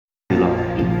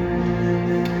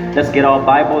Let's get our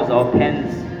Bibles, our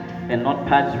pens, and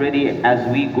notepads ready as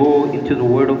we go into the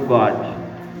Word of God.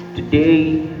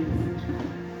 Today,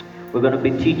 we're going to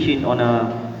be teaching on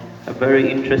a very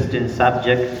interesting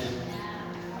subject.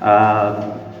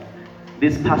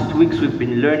 These past weeks, we've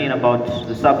been learning about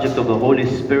the subject of the Holy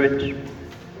Spirit.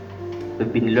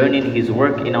 We've been learning His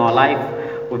work in our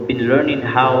life. We've been learning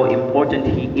how important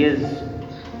He is.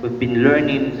 We've been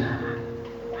learning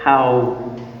how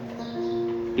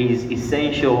He is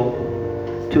essential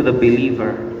to the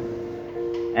believer.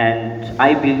 And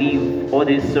I believe all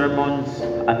these sermons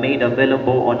are made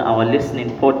available on our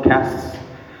listening podcasts,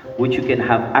 which you can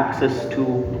have access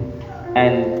to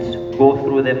and go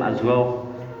through them as well.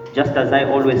 Just as I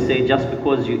always say, just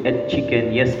because you ate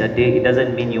chicken yesterday, it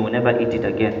doesn't mean you will never eat it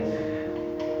again.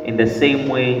 In the same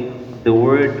way, the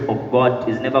Word of God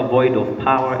is never void of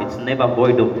power, it's never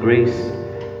void of grace.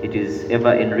 It is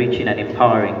ever enriching and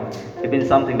empowering. Even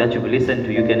something that you've listened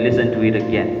to, you can listen to it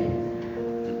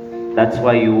again. That's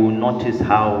why you notice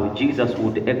how Jesus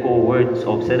would echo words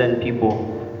of certain people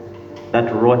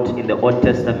that wrote in the Old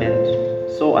Testament,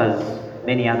 so as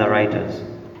many other writers.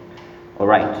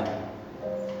 Alright.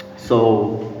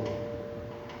 So,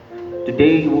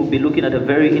 today we'll be looking at a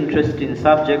very interesting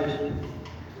subject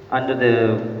under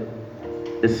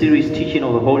the series Teaching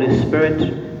of the Holy Spirit.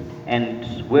 And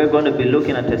we're going to be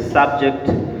looking at a subject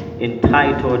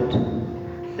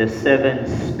entitled The Seven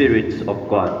Spirits of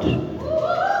God.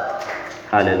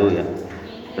 Hallelujah.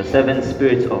 The Seven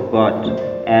Spirits of God.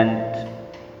 And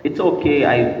it's okay,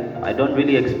 I don't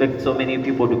really expect so many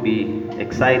people to be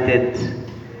excited.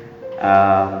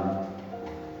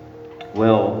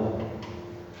 Well,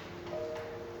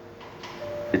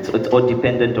 it's all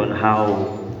dependent on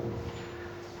how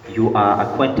you are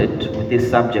acquainted with this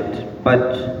subject.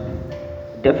 But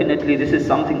definitely, this is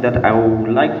something that I would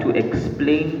like to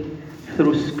explain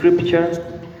through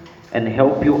scripture and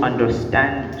help you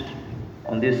understand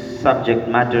on this subject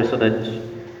matter so that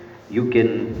you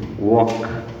can walk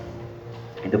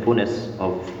in the fullness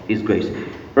of His grace.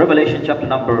 Revelation chapter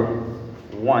number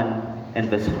 1 and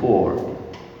verse 4.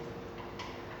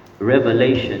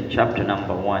 Revelation chapter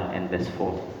number 1 and verse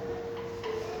 4.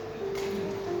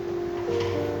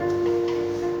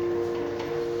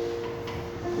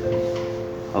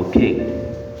 Okay,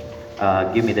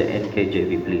 give me the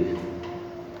NKJV, please.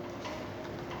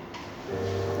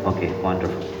 Okay,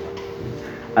 wonderful.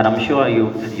 And I'm sure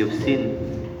you've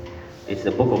seen, it's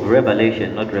the book of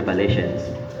Revelation, not Revelations.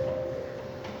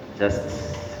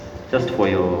 Just for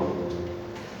your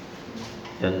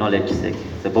knowledge's sake,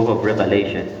 it's the book of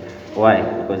Revelation. Why?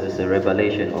 Because it's a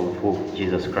revelation of who?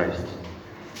 Jesus Christ.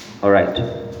 All right.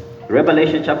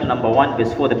 Revelation chapter number 1,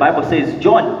 verse 4. The Bible says,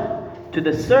 John, to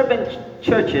the seven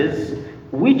churches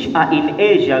which are in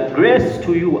Asia, grace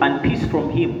to you and peace from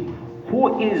Him,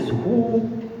 who is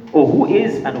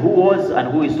and who was and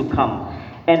who is to come,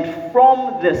 and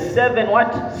from the seven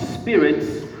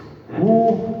spirits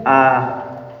who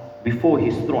are before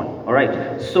His throne. All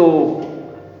right. So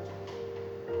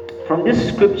from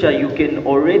this scripture, you can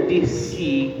already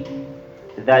see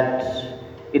that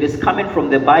it is coming from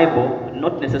the Bible,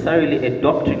 not necessarily a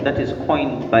doctrine that is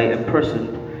coined by a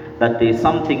person, that there is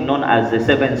something known as the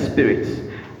seven spirits.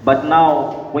 But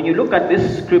now, when you look at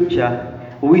this scripture,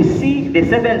 we see the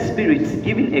seven spirits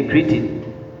giving a greeting.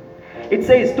 It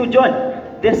says to John,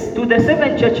 to the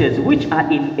seven churches which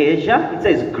are in Asia, it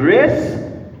says, grace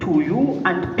to you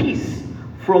and peace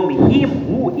from Him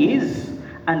who is,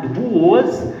 and who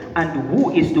was, and who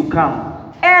is to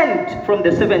come, and from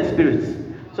the seven spirits.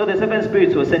 So the seven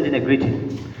spirits were sending a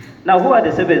greeting. Now, who are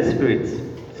the seven spirits?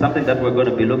 Something that we're going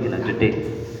to be looking at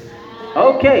today.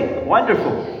 Okay,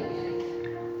 wonderful.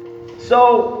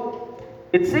 So,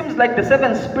 it seems like the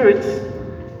seven spirits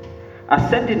are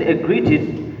sending a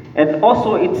greeting, and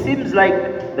also it seems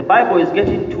like the Bible is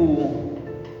getting to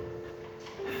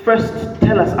first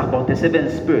tell us about the seven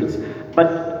spirits.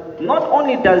 But not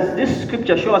only does this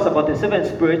scripture show us about the seven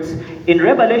spirits, in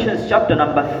Revelation chapter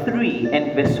number 3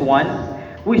 and verse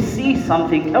 1, we see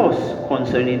something else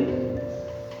concerning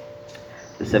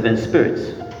the seven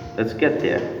spirits. Let's get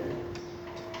there.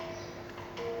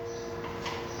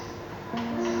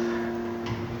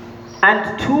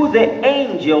 And to the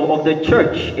angel of the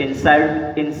church in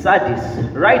Sardis,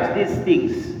 write these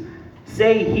things.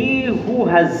 Say, He who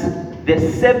has the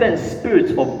seven spirits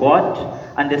of God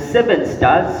and the seven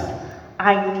stars,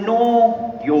 I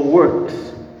know your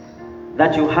works,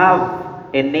 that you have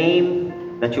a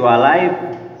name, that you are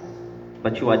alive,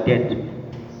 but you are dead.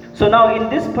 So now in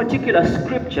this particular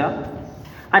scripture,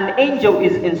 an angel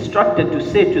is instructed to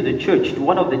say to the church, to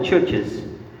one of the churches,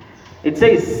 it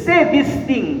says, say these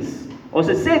things, or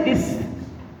say this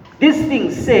These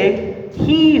things say,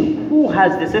 he who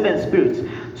has the seven spirits.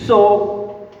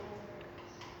 So,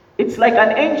 it's like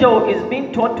an angel is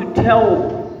being taught to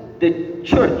tell the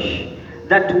church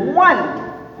that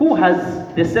one who has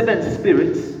the seven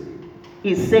spirits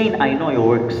is saying, I know your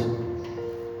works.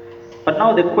 But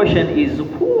now the question is,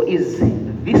 who is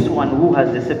this one who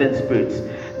has the seven spirits?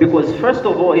 Because first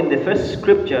of all, in the first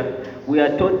scripture, we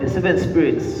are taught the seven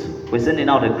spirits were sending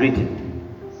out a greeting.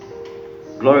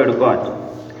 Glory to God.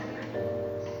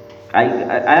 I've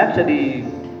actually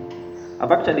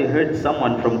heard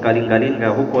someone from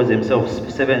Kalingalinga who calls himself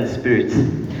Seven Spirits.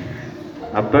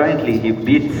 Apparently he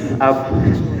beats up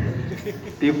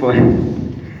people.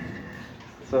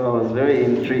 So I was very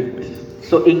intrigued.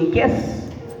 So in case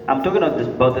I'm talking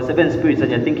about the seven spirits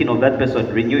and you're thinking of that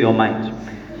person, renew your mind.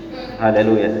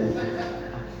 Hallelujah.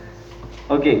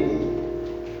 Okay.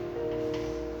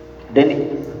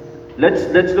 Then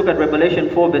let's look at Revelation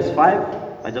 4 verse 5.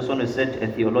 I just want to set a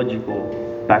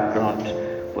theological background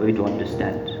for you to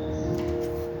understand.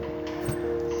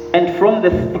 And from the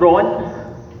throne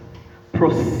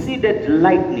proceeded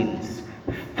lightnings,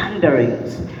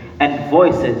 thunderings, and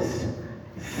voices.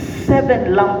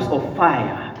 7 lamps of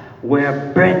fire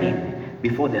were burning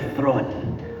before the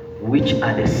throne, which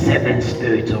are the 7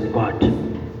 spirits of God.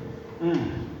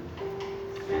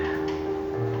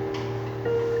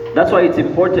 That's why it's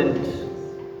important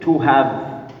to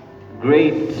have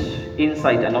great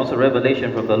insight and also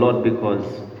revelation from the Lord, because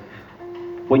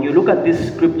when you look at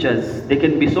these scriptures, they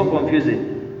can be so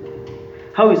confusing.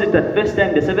 How is it that first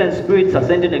time the 7 spirits are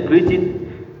sending a greeting,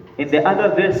 in the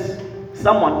other verse,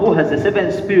 someone who has the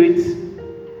 7 spirits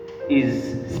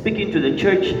is speaking to the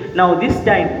church? Now this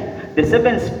time, the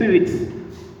 7 spirits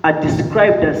are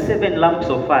described as 7 lamps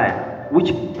of fire,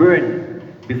 which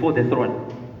burn before the throne.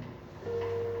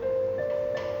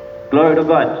 Glory to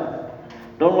God.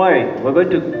 Don't worry, we're going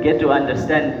to get to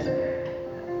understand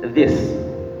this.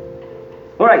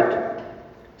 Alright,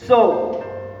 so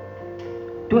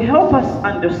to help us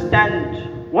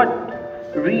understand what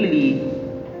really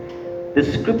the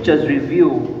scriptures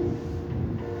reveal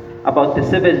about the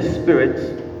 7 spirits,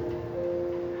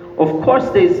 of course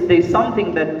there's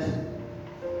something that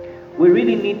we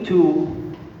really need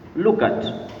to look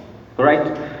at,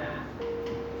 right?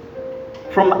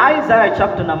 From Isaiah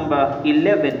chapter number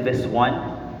 11 verse 1,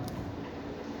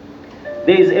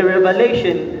 there is a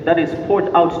revelation that is poured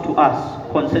out to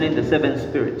us concerning the 7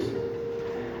 spirits.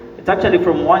 It's actually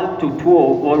from 1 to 12,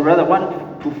 or rather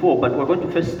 1 to 4, but we're going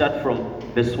to first start from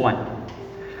verse 1.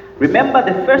 Remember,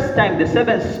 the first time the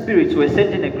 7 spirits were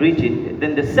sent in a greeting,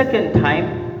 then the second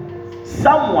time,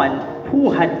 someone who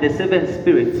had the 7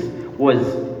 spirits was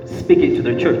speaking to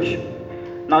the church.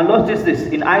 Now notice this,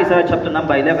 in Isaiah chapter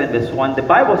number 11 verse 1, the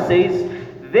Bible says,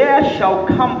 there shall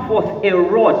come forth a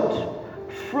rod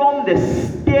from the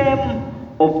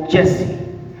stem of Jesse,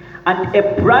 and a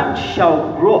branch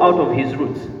shall grow out of his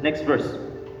roots. Next verse.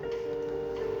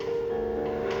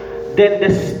 Then the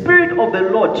Spirit of the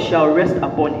Lord shall rest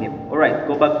upon him. Alright,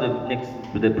 go back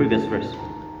to the previous verse.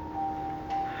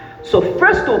 So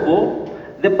first of all,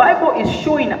 the Bible is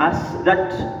showing us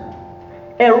that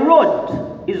a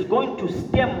rod is going to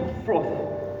stem forth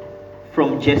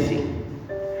from Jesse.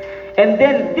 And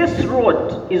then this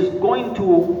rod is going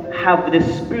to have the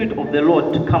Spirit of the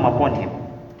Lord to come upon him.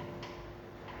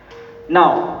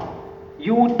 Now,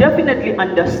 you definitely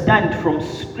understand from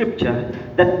scripture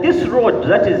that this rod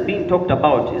that is being talked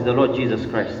about is the Lord Jesus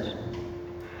Christ.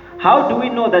 How do we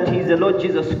know that he is the Lord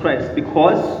Jesus Christ?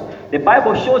 Because the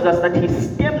Bible shows us that he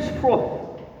stems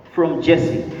forth from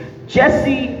Jesse.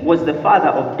 Jesse was the father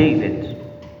of David.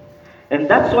 And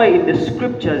that's why in the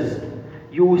scriptures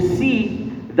you will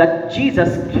see that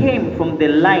Jesus came from the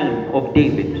line of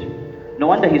David. No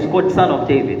wonder he's called Son of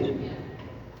David.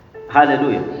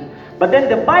 Hallelujah. But then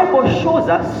the Bible shows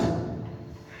us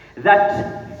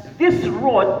that this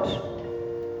rod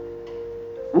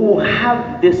will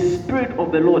have the Spirit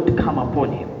of the Lord come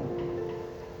upon him.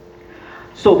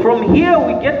 So from here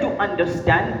we get to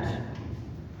understand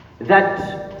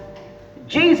that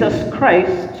Jesus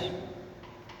Christ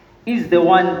is the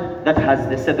one that has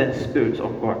the 7 spirits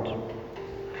of God.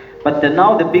 But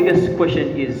now the biggest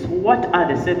question is, what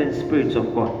are the 7 spirits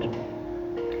of God?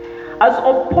 As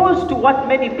opposed to what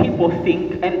many people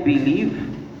think and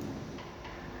believe,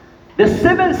 the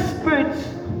 7 spirits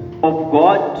of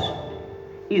God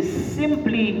is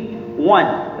simply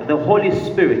one, the Holy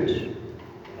Spirit,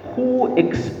 who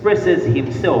expresses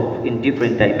himself in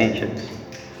different dimensions.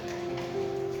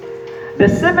 The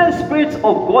 7 spirits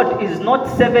of God is not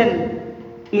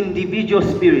 7 individual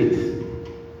spirits,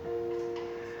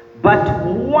 but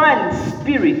one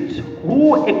spirit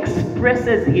who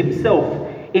expresses himself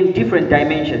in different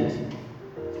dimensions.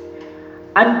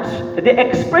 And the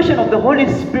expression of the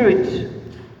Holy Spirit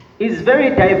is very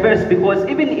diverse, because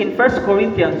even in 1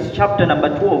 Corinthians chapter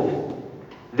number 12,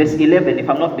 verse 11, if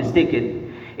I'm not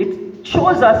mistaken, it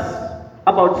shows us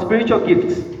about spiritual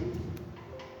gifts.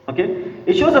 Okay?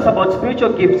 It shows us about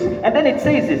spiritual gifts. And then it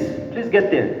says this. Please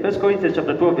get there. 1 Corinthians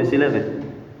chapter 12, verse 11.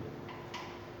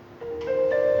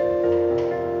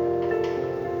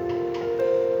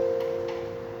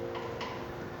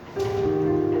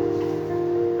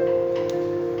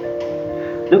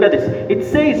 Look at this. It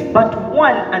says, but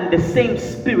one and the same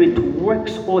Spirit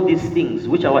works all these things,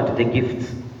 which are what? The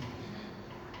gifts.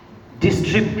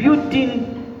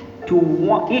 Distributing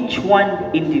to each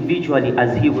one individually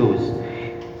as he wills.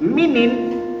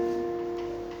 Meaning,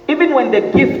 even when the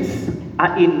gifts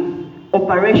are in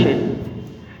operation,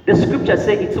 the scriptures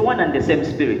say it's one and the same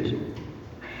Spirit.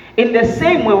 In the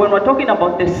same way, when we're talking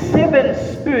about the 7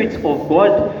 spirits of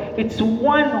God, it's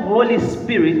one Holy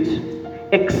Spirit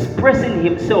expressing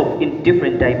himself in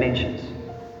different dimensions.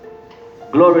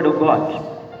 Glory to God.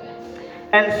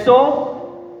 And so,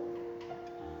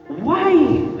 why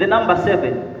the number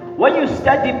 7? When you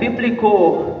study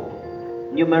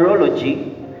biblical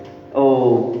numerology,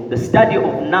 or the study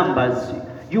of numbers,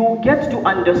 you get to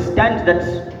understand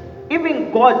that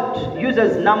even God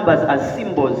uses numbers as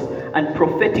symbols and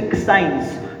prophetic signs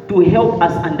to help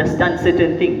us understand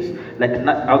certain things. Like,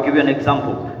 I'll give you an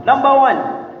example. Number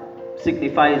 1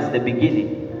 signifies the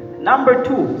beginning. Number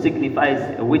 2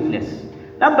 signifies a witness.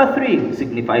 Number 3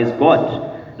 signifies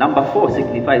God. Number 4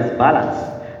 signifies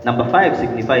balance. Number 5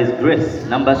 signifies grace.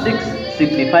 Number 6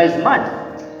 signifies man.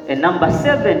 And number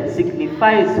 7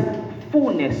 signifies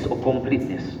fullness or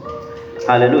completeness.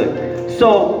 Hallelujah.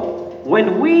 So,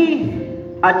 when we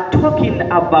are talking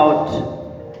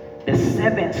about the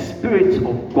 7 spirits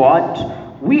of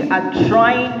God, we are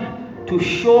trying to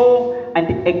show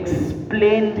and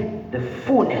explain the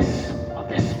fullness of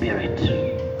the Spirit.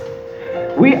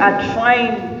 We are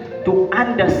trying to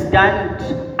understand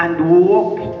and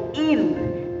walk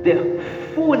in the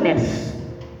fullness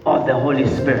of the Holy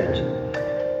Spirit.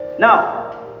 Now,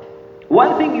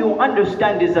 one thing you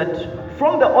understand is that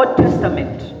from the Old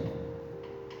Testament,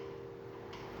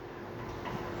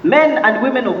 men and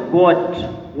women of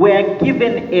God were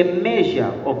given a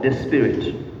measure of the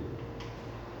Spirit.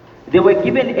 They were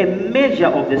given a measure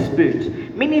of the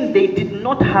Spirit, meaning they did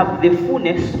not have the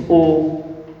fullness,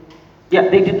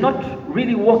 they did not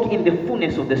really walk in the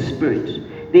fullness of the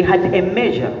Spirit. They had a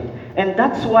measure. And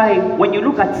that's why when you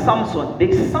look at Samson, there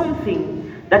is something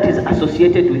that is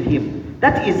associated with him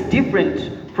that is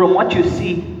different from what you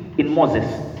see in Moses.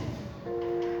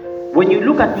 When you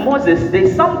look at Moses, there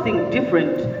is something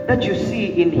different that you see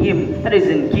in him that is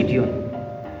in Gideon.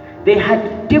 They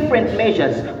had different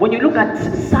measures. When you look at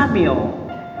Samuel,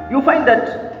 you find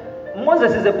that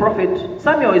Moses is a prophet,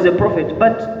 Samuel is a prophet,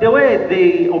 but the way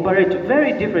they operate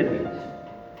very differently.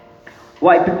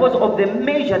 Why? Because of the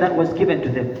measure that was given to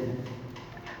them.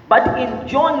 But in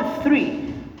John 3,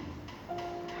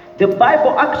 the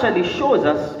Bible actually shows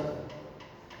us,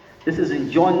 this is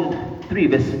in John 3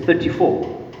 verse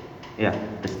 34. Yeah,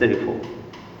 verse 34.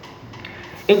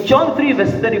 In John 3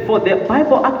 verse 34, the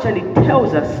Bible actually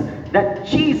tells us that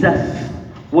Jesus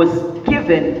was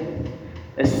given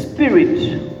a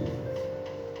spirit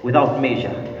without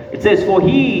measure. It says, for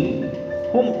he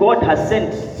whom God has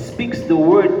sent speaks the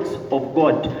words of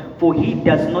God, for he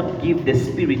does not give the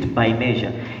Spirit by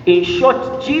measure. In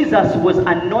short, Jesus was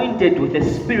anointed with a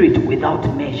Spirit without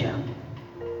measure.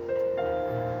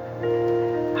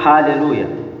 Hallelujah.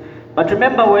 But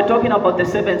remember, we're talking about the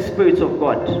 7 spirits of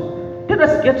God. Let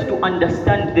us get to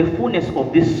understand the fullness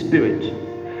of this Spirit.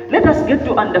 Let us get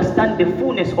to understand the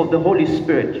fullness of the Holy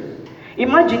Spirit.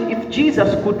 Imagine if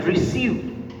Jesus could receive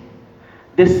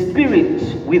the Spirit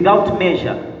without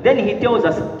measure. Then he tells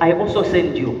us, I also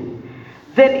send you.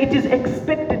 Then it is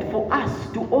expected for us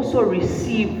to also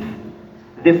receive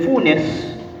the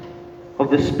fullness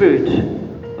of the Spirit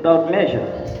without measure.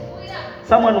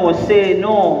 Someone will say,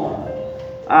 no,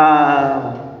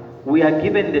 we are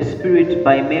given the Spirit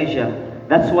by measure.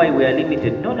 That's why we are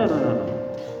limited. No.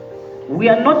 We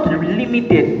are not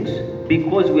limited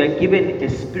because we are given a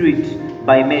Spirit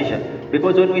by measure.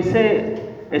 Because when we say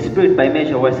a Spirit by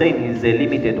measure, we're saying it's a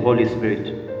limited Holy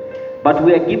Spirit. But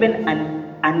we are given an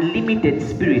unlimited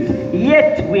Spirit.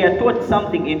 Yet we are taught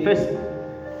something in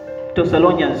 1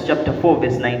 Thessalonians chapter 4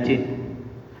 verse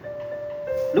 19.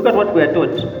 Look at what we are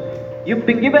taught. You've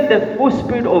been given the full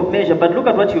Spirit of measure, but look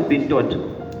at what you've been taught.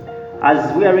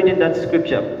 As we are reading that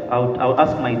scripture, I'll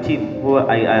ask my team who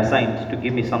I assigned to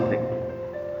give me something.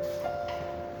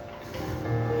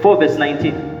 4 verse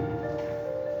 19.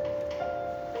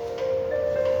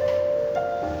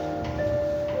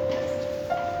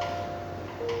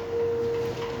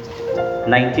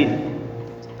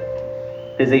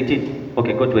 There's 18.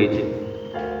 Okay, go to 18.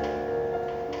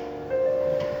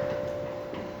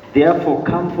 Therefore,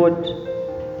 comfort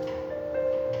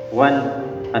one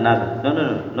another.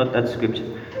 No, not that scripture.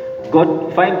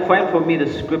 God, find for me the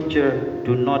scripture.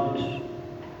 Do not.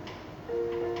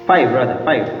 5,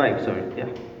 sorry. Yeah.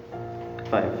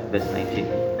 5 verse 19.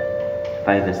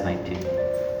 5 verse 19.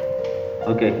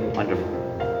 Okay,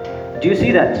 wonderful. Do you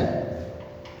see that?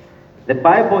 The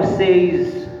Bible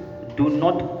says, do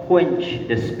not quench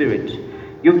the spirit.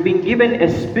 You've been given a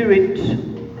spirit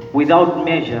without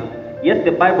measure, yet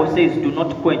the Bible says, do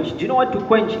not quench. Do you know what to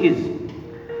quench is?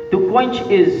 To quench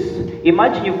is,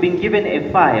 imagine you've been given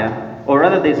a fire, or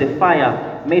rather there's a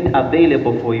fire made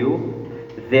available for you,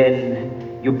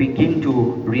 then you begin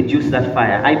to reduce that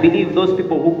fire. I believe those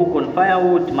people who cook on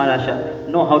firewood, Marasha,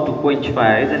 know how to quench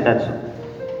fire, isn't that so?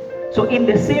 So in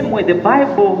the same way, the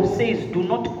Bible says, do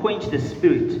not quench the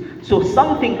spirit. So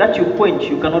something that you quench,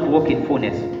 you cannot walk in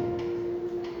fullness.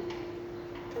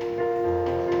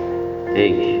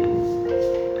 Hey.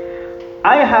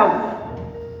 I have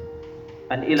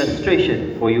an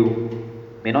illustration for you.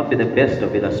 May not be the best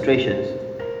of illustrations.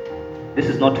 This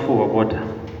is not full of water.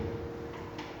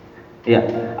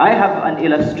 Yeah, I have an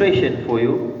illustration for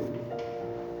you.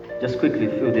 Just quickly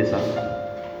fill this up.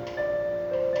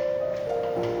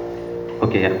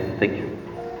 Okay, yeah, thank you.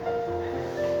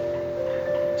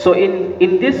 So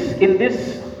in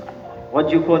this, what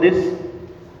do you call this?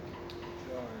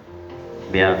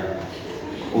 Yeah,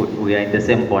 we are in the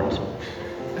same boat.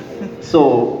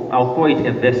 So I'll call it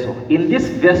a vessel. In this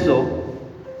vessel,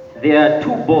 there are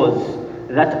two balls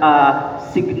that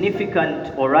are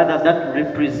significant, or rather that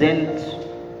represent.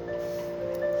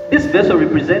 This vessel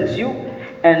represents you,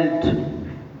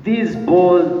 and these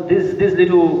balls, these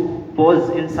little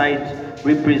balls inside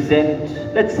represent,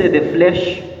 let's say, the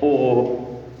flesh or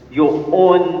your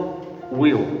own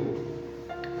will.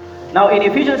 Now in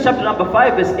Ephesians chapter number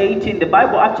 5 verse 18, the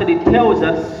Bible actually tells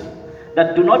us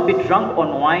that do not be drunk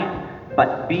on wine,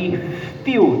 but be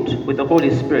filled with the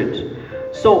Holy Spirit.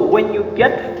 So when you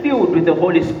get filled with the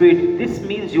Holy Spirit, this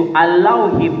means you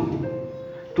allow Him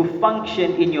to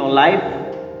function in your life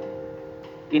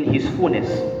in His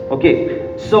fullness.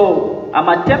 Okay, so I'm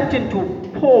attempting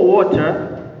to pour water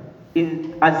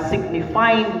in as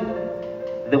signifying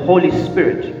the Holy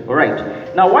Spirit. All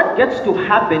right. Now what gets to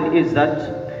happen is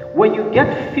that when you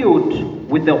get filled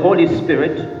with the Holy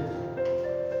Spirit,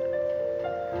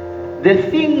 the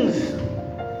things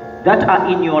that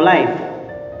are in your life,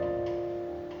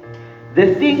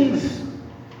 the things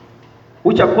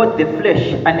which are called the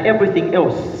flesh and everything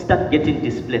else, start getting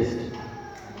displaced.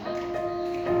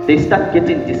 They start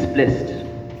getting displaced.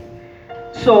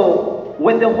 So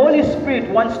when the Holy Spirit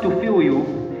wants to fill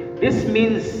you, this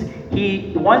means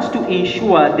He wants to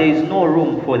ensure there is no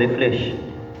room for the flesh.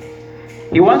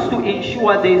 He wants to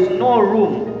ensure there is no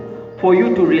room for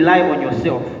you to rely on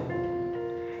yourself.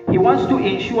 He wants to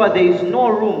ensure there is no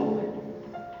room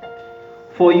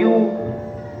for you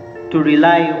to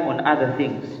rely on other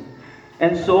things.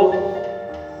 And so,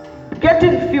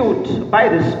 getting filled by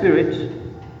the Spirit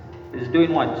is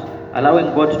doing what?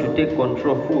 Allowing God to take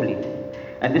control fully.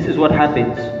 And this is what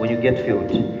happens when you get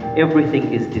filled.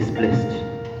 Everything is displaced.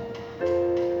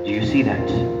 Do you see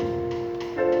that?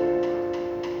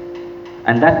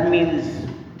 And that means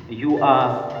you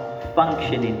are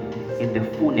functioning in the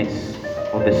fullness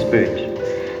of the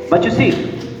Spirit. But you see,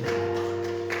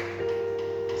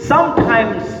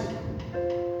 sometimes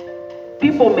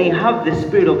people may have the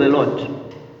Spirit of the Lord.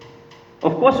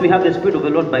 Of course, we have the Spirit of the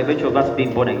Lord by virtue of us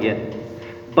being born again.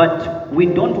 But we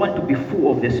don't want to be full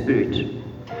of the Spirit.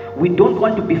 We don't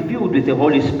want to be filled with the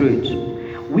Holy Spirit.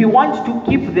 We want to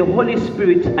keep the Holy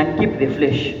Spirit and keep the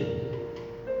flesh.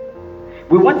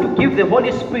 We want to give the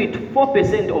Holy Spirit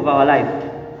 4% of our life.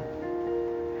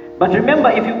 But remember,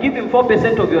 if you give Him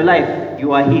 4% of your life,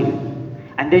 you are here.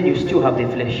 And then you still have the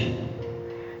flesh.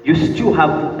 You still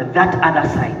have that other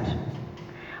side.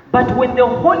 But when the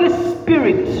Holy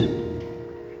Spirit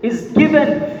is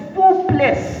given full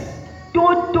place,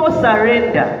 total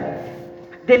surrender,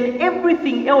 then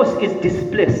everything else is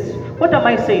displaced. What am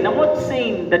I saying? I'm not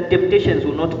saying that temptations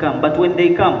will not come, but when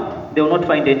they come, they will not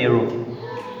find any room.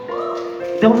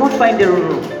 They will not find any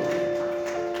room.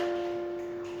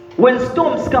 When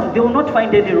storms come, they will not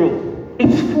find any room.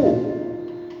 It's full.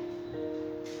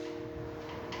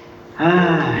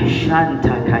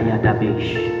 Shanta Kaya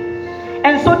Dabesh.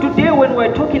 And so today when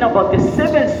we're talking about the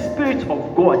seven spirits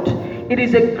of God, it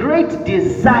is a great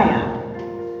desire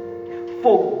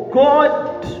for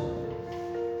God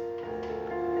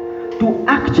to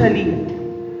actually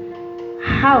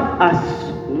have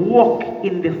us walk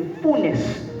in the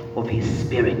fullness of His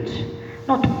Spirit,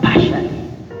 not partially,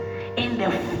 in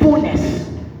the fullness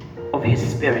of His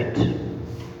Spirit.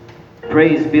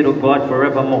 Praise be to God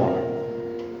forevermore.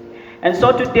 And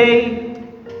so today,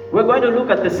 we're going to look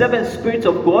at the 7 spirits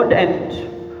of God, and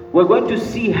we're going to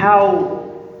see how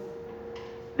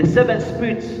the 7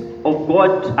 spirits of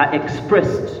God are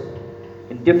expressed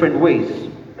in different ways.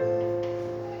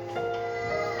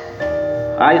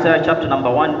 Isaiah chapter number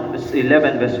 1, verse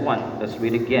 11, verse 1. Let's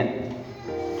read again.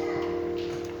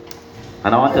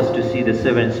 And I want us to see the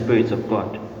 7 spirits of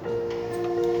God.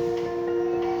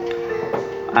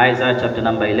 Isaiah chapter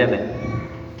number 11.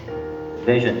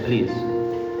 Version, please.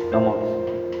 No more.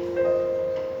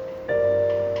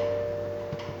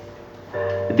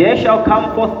 There shall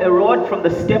come forth a rod from the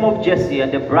stem of Jesse,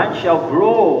 and a branch shall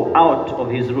grow out of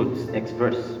his roots. Next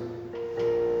verse.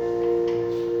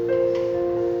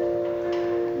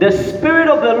 The Spirit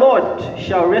of the Lord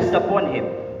shall rest upon him,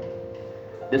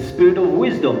 the Spirit of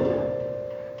wisdom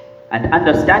and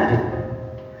understanding,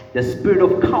 the Spirit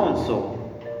of counsel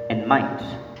and might,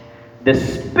 the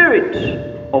Spirit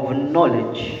of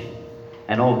knowledge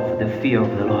and of the fear of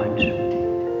the Lord.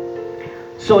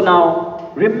 So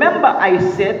now, remember I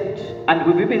said, and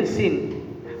we've even seen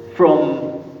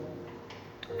from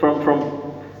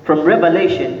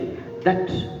Revelation,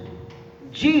 that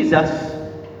Jesus,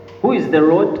 who is the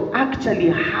Lord, actually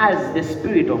has the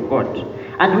Spirit of God,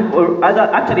 and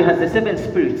actually has the 7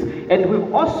 spirits. And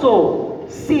we've also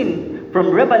seen from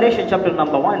Revelation chapter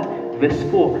number 1, verse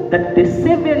 4, that the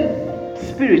 7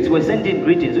 spirits were sending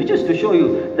greetings, which is to show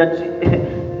you that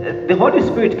the Holy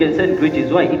Spirit can send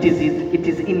greetings. Why? It is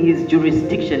in His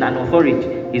jurisdiction and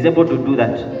authority. He's able to do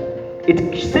that.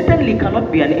 It certainly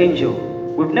cannot be an angel.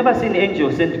 We've never seen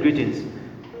angels send greetings.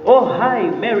 Oh, hi,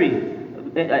 Mary.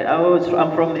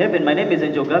 I'm from heaven. My name is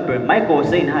Angel Gabriel. Michael was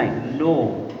saying hi.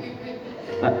 No.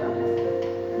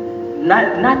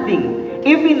 Nothing.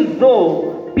 Even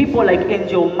though people like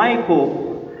Angel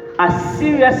Michael are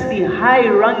seriously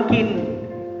high-ranking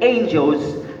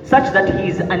angels, such that he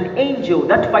is an angel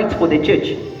that fights for the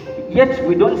church, yet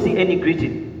we don't see any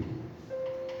greeting.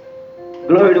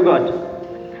 Glory to God.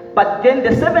 But then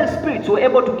the 7 spirits were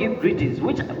able to give greetings,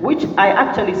 which I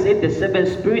actually said the 7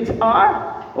 spirits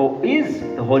are, or is,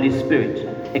 the Holy Spirit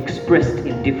expressed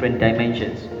in different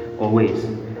dimensions or ways.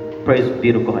 Praise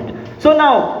be to God. So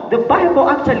now the Bible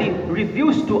actually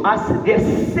reveals to us the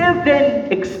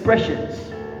 7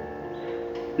 expressions.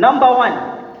 Number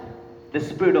 1, the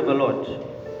Spirit of the Lord.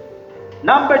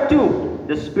 Number 2,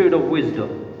 the Spirit of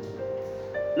wisdom.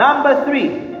 Number 3,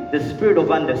 the Spirit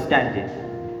of understanding.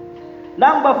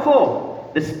 Number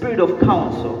 4, the Spirit of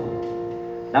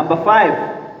counsel. Number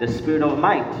 5, the Spirit of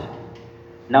might.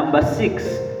 Number 6,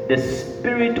 the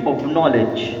Spirit of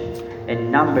knowledge.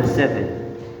 And number 7,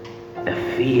 the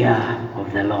fear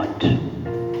of the Lord.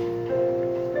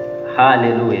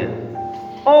 Hallelujah.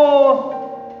 All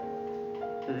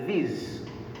these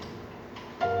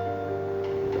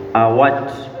are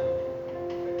what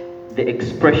the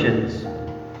expressions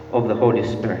of the Holy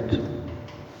Spirit.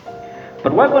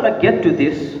 But we're going to get to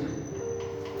this.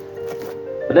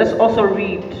 But let's also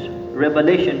read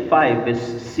Revelation 5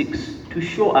 verse 6 to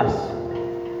show us.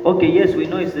 Okay, yes, we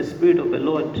know it's the Spirit of the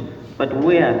Lord, but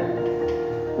where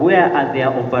are their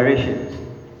operations?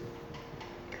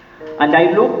 And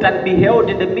I looked and beheld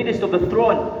in the midst of the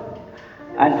throne,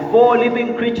 and 4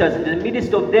 living creatures, in the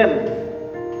midst of them,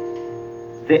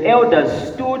 the elders,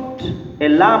 stood a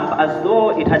lamb as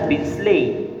though it had been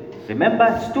slain.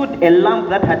 Remember, stood a lamb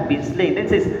that had been slain. Then it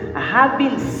says,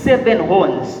 having 7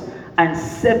 horns and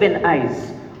 7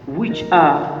 eyes, which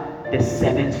are the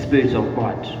 7 spirits of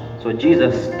God. So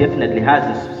Jesus definitely has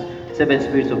the 7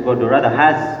 spirits of God, or rather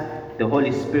has the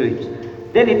Holy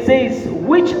Spirit. Then it says,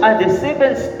 which are the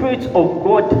 7 spirits of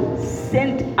God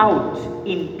sent out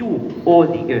into all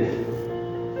the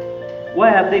earth. Why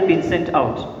have they been sent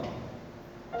out?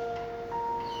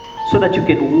 So that you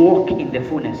can walk in the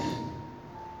fullness.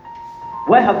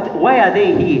 Why are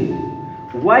they here?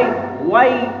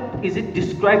 Why is it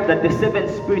described that the 7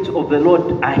 spirits of the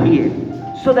Lord are here?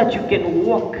 So that you can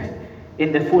walk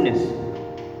in the fullness.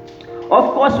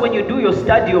 Of course, when you do your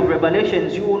study of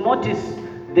Revelations, you will notice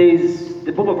there is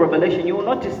the book of Revelation. You will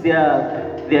notice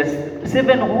there's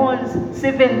 7 horns,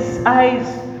 7 eyes,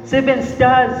 7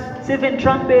 stars, 7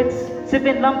 trumpets,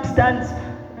 7 lampstands.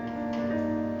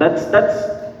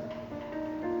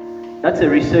 That's a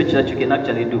research that you can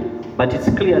actually do. But it's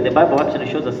clear, the Bible actually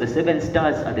shows us the 7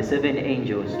 stars are the 7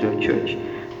 angels to a church.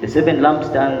 The 7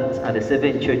 lampstands are the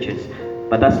 7 churches.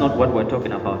 But that's not what we're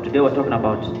talking about. Today we're talking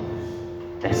about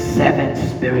the seven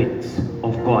spirits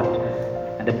of God.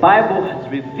 And the Bible has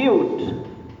revealed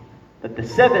that the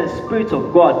seven spirits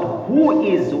of God, who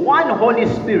is one Holy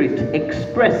Spirit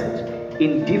expressed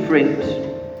in different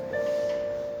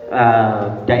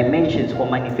dimensions or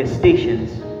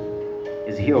manifestations,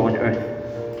 is here on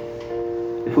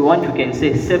earth. If we want, we can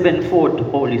say sevenfold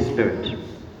Holy Spirit.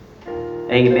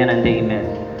 Amen and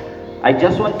amen. I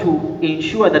just want to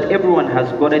ensure that everyone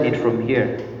has gotten it from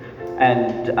here.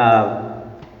 And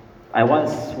I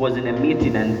once was in a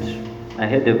meeting and I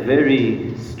had a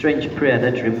very strange prayer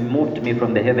that removed me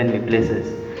from the heavenly places.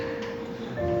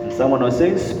 And someone was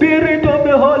saying, Spirit of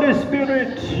the Holy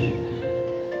Spirit,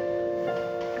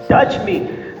 touch me.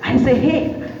 I say,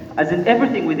 hey, as in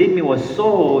everything within me was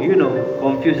so,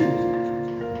 confused.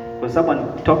 Because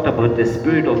someone talked about the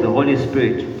Spirit of the Holy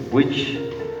Spirit, which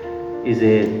is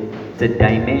a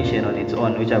dimension on its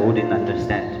own, which I wouldn't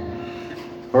understand.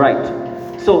 All right.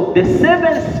 So the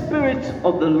seven spirits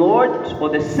of the Lord, or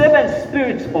the seven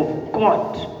spirits of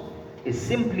God, is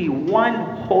simply one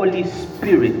Holy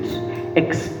Spirit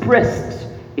expressed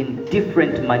in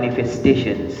different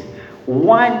manifestations.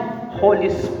 One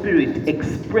Holy Spirit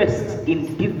expressed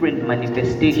in different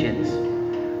manifestations.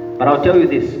 But I'll tell you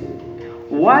this.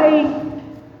 Why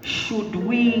should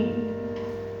we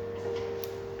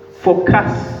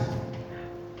focus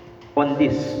on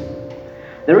this?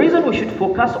 The reason we should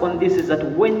focus on this is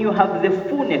that when you have the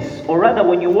fullness, or rather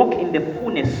when you walk in the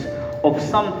fullness of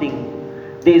something,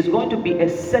 there is going to be a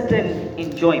certain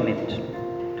enjoyment.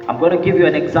 I'm going to give you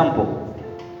an example.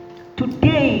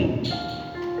 Today,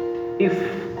 if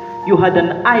you had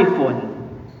an iPhone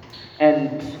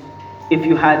and if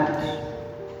you had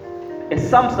a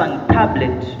Samsung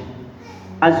tablet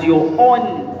as your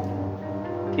own,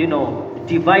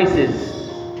 devices,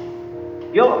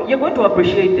 you're going to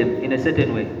appreciate them in a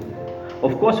certain way.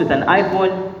 Of course, with an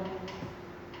iPhone,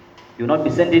 you'll not be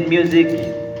sending music,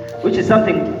 which is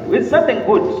something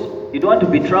good. You don't want to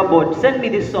be troubled. Send me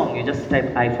this song. You just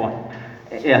type iPhone.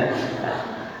 Yeah.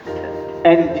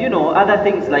 And other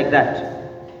things like that.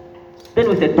 Then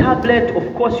with a tablet,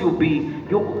 of course, you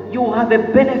have a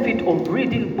benefit of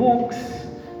reading books.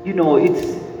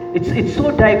 It's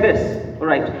so diverse. All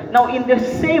right. Now, in the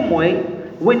same way,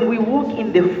 when we walk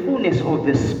in the fullness of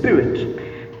the Spirit,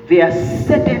 there are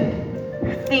certain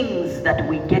things that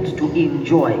we get to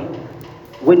enjoy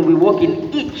when we walk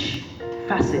in each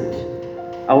facet,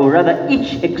 or rather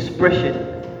each expression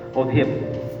of Him.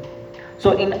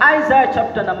 So in Isaiah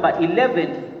chapter number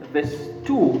 11, verse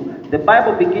 2, the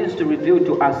Bible begins to reveal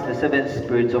to us the seven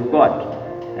spirits of God.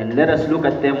 And let us look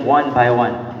at them one by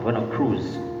one. I'm going to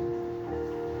cruise.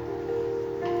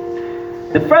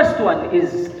 The first one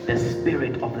is the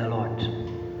Spirit of the Lord.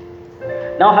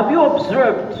 Now, have you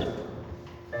observed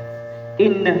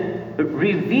in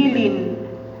revealing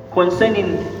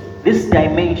concerning this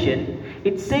dimension,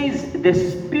 it says the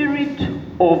Spirit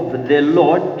of the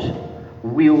Lord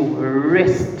will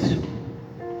rest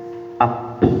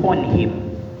upon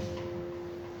him.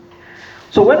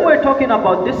 So when we're talking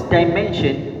about this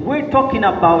dimension, we're talking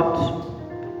about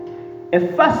a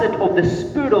facet of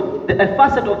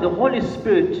the Holy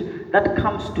Spirit that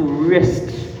comes to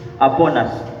rest upon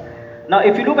us. Now,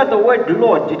 if you look at the word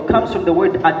Lord, it comes from the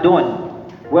word Adon,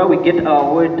 where we get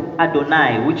our word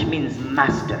Adonai, which means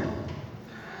master.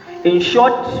 In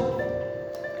short,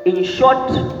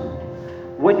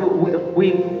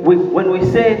 when we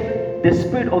say the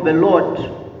Spirit of the Lord,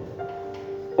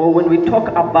 or when we talk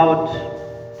about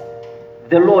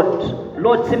the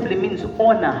Lord simply means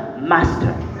owner,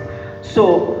 master.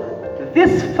 So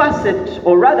this facet,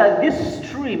 or rather this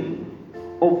stream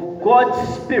of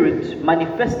God's Spirit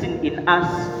manifesting in us,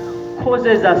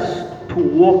 causes us to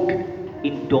walk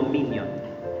in dominion.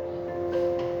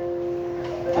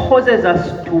 Causes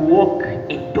us to walk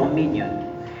in dominion.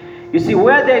 You see,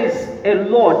 where there is a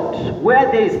Lord,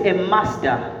 where there is a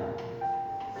master,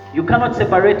 you cannot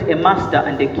separate a master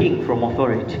and a king from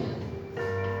authority.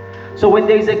 So when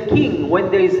there is a king, when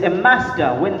there is a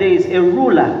master, when there is a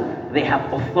ruler, they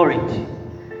have authority.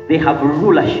 They have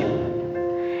rulership.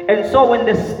 And so when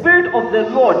the Spirit of the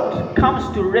Lord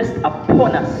comes to rest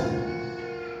upon us,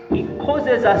 He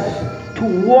causes us to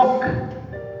walk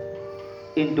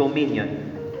in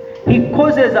dominion. He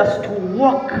causes us to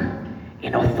walk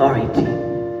in authority.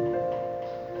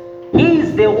 He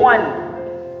is the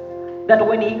one that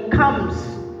when He comes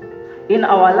in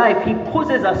our life, He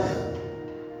causes us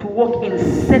to walk in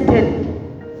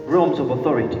certain realms of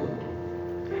authority.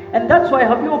 And that's why,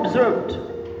 have you observed,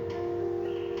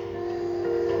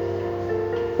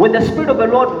 when the Spirit of the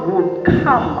Lord would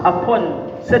come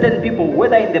upon certain people,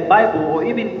 whether in the Bible or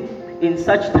even in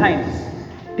such times,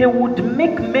 they would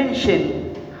make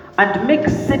mention and make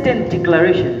certain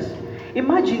declarations.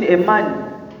 Imagine a man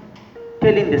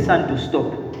telling the sun to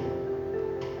stop.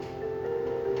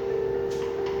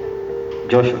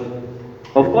 Joshua.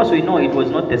 Of course, we know it was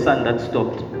not the sun that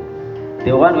stopped,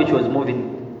 the one which was moving.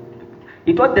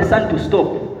 He told the sun to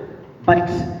stop, but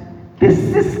the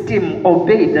system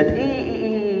obeyed that.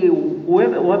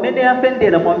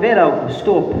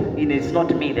 Stop. It's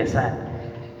not me, the sun.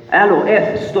 Hello,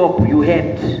 earth, stop. You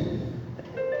heard.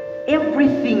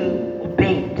 Everything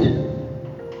obeyed,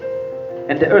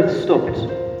 and the earth stopped.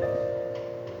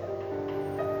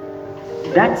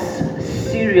 That's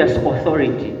serious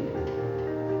authority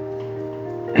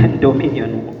and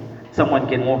dominion someone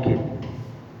can walk in.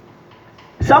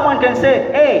 Someone can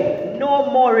say, hey, no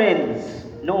more rains.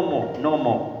 No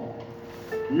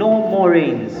more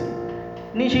rains.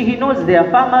 Nishi, he knows there are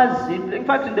farmers. In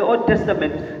fact, in the Old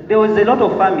Testament, there was a lot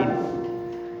of famine.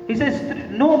 He says,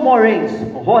 no more rains.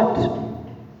 What?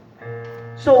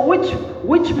 So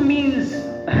which means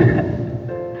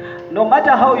no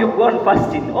matter how you've gone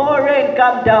fasting, oh rain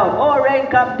come down, oh rain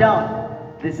come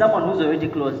down, there's someone who's already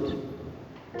closed.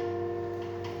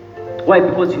 Why?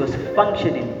 Because he was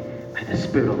functioning by the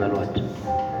Spirit of the Lord.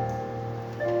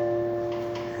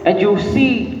 And you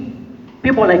see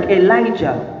people like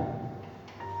Elijah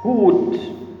who would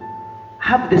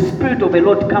have the Spirit of the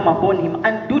Lord come upon him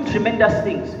and do tremendous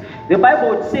things. The Bible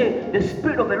would say the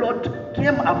Spirit of the Lord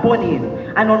came upon him,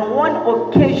 and on one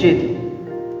occasion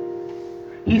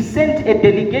he sent a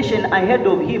delegation ahead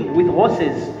of him with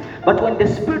horses. But when the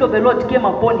Spirit of the Lord came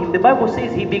upon him, the Bible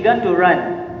says he began to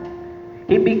run.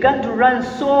 He began to run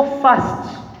so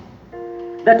fast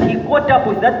that he caught up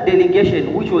with that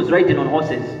delegation which was riding on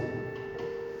horses.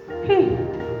 Hey,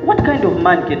 what kind of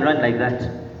man can run like that?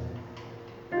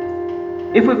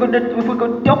 If we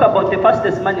could talk about the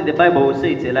fastest man in the Bible, we'll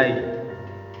say it's Elijah.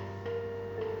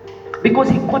 Because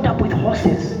he caught up with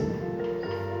horses.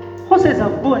 Horses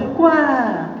have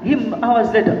gone, him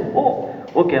hours later. Oh,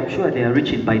 okay, I'm sure they are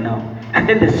reaching by now. And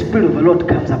then the Spirit of the Lord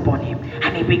comes upon him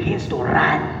and he begins to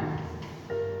run.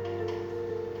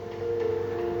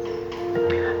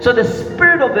 So the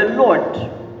Spirit of the Lord,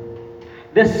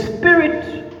 the Spirit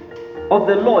of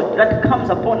the Lord that comes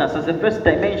upon us as the first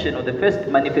dimension or the first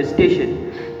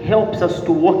manifestation, helps us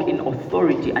to walk in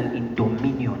authority and in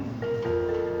dominion,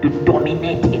 to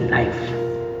dominate in life.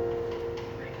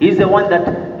 He's the one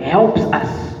that helps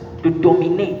us to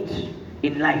dominate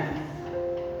in life.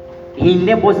 He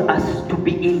enables us to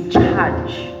be in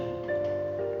charge.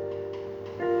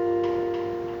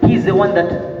 He's the one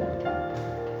that,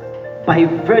 by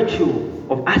virtue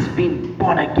of us being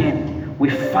born again, we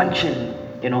function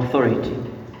in authority.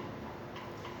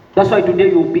 That's why today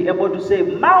you will be able to say,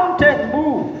 mountain,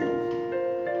 move.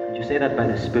 And you say that by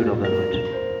the Spirit of the Lord.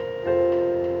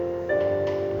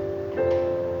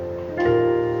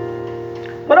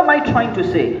 What am I trying to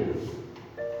say?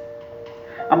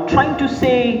 I'm trying to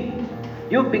say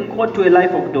you've been called to a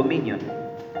life of dominion.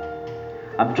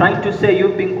 I'm trying to say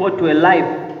you've been called to a life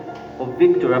of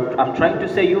victory. I'm trying to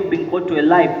say you've been called to a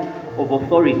life of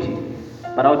authority.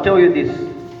 But I'll tell you this,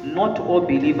 not all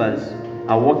believers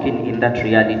are walking in that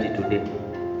reality today.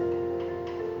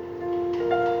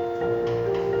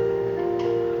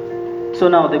 So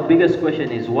now the biggest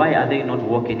question is, why are they not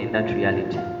walking in that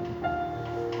reality?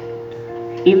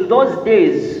 In those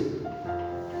days,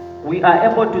 we are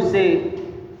able to say,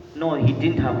 no, he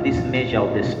didn't have this measure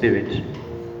of the Spirit.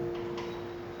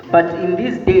 But in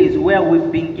these days where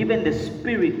we've been given the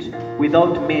Spirit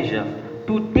without measure,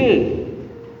 today,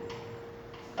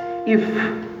 if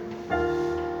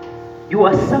you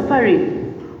are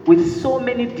suffering with so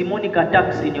many demonic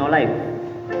attacks in your life,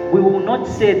 we will not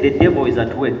say the devil is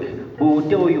at work. We will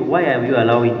tell you, why are you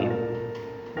allowing him?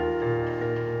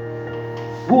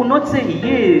 We will not say,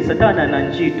 yes, Satana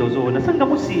nanjito zona. Sanga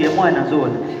musiye mwana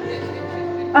zona.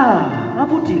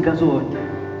 Avutika zona.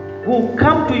 We will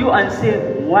come to you and say,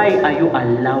 why are you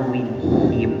allowing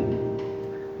him?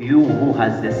 You who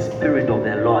has the Spirit of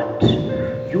the Lord.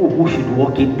 You who should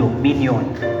walk in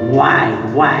dominion. Why?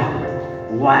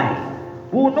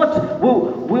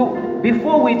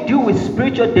 Before we deal with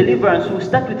spiritual deliverance, we'll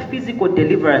start with physical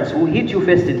deliverance. We'll hit you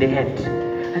first in the head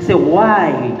and say,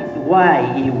 why,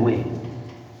 Iwe?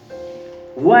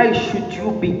 Why should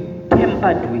you be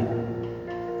tempered with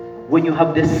when you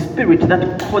have the Spirit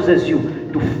that causes you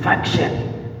to function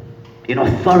in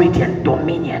authority and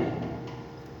dominion?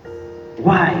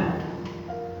 Why?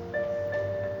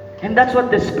 And that's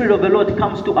what the Spirit of the Lord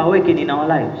comes to awaken in our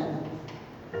lives.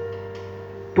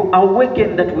 to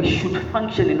awaken that we should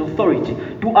function in authority,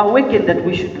 to awaken that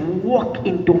we should walk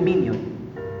in dominion.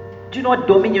 Do you know what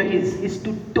dominion is? It's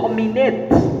to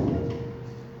dominate,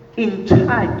 in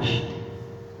charge.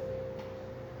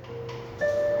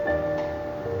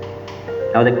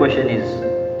 Now the question is,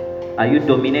 are you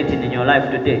dominating in your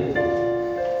life today?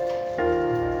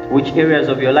 Which areas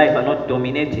of your life are not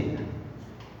dominating?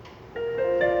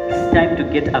 It's time to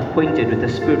get acquainted with the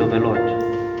Spirit of the Lord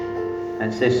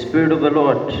and say, Spirit of the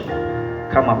Lord,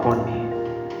 come upon me.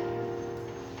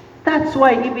 That's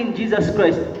why even Jesus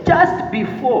Christ, just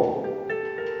before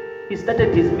he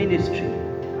started his ministry,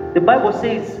 the Bible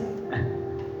says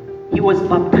he was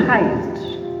baptized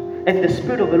and the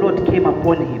Spirit of the Lord came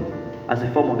upon him as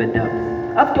a form of a dove.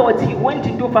 Afterwards, he went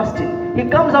into fasting. He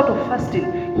comes out of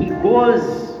fasting. He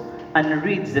goes and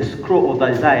reads the scroll of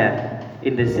Isaiah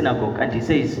in the synagogue, and he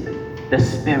says, the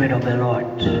Spirit of the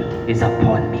Lord is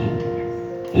upon me.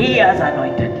 He has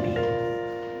anointed me.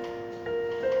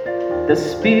 The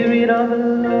Spirit of the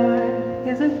Lord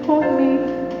is upon me.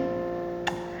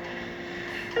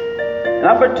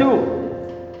 Number 2,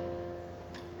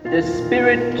 the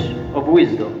Spirit of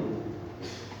wisdom.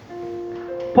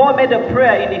 Paul made a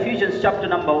prayer in Ephesians chapter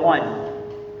number 1,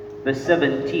 verse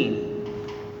 17.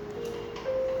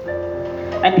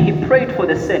 And he prayed for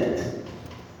the saints.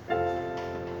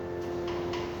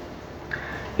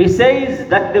 He says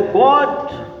that the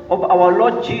God of our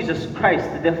Lord Jesus Christ,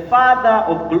 the Father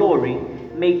of glory,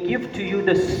 may give to you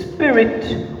the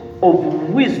spirit of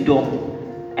wisdom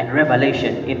and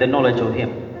revelation in the knowledge of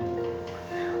him.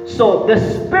 So the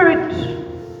spirit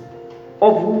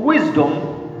of wisdom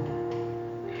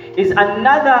is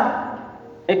another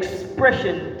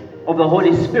expression of the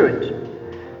Holy Spirit.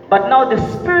 But now the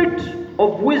spirit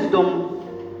of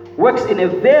wisdom works in a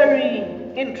very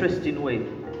interesting way.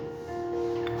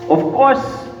 Of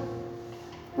course,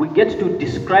 we get to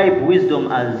describe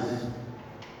wisdom as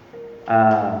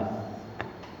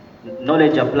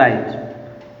knowledge applied.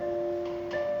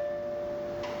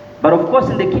 But of course,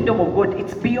 in the kingdom of God,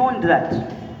 it's beyond that.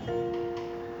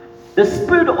 The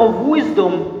spirit of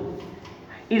wisdom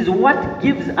is what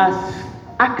gives us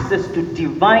access to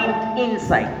divine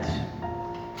insight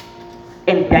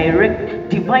and direct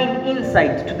divine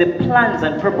insight to the plans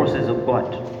and purposes of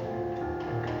God.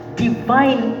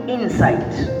 Divine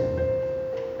insight.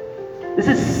 This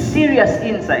is serious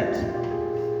insight.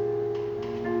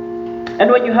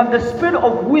 And when you have the spirit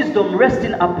of wisdom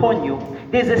resting upon you,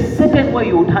 there's a certain way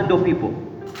you would handle people.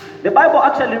 The Bible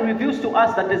actually reveals to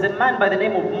us that there's a man by the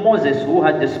name of Moses who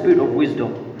had the spirit of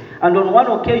wisdom. And on one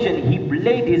occasion, he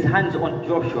laid his hands on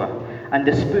Joshua, and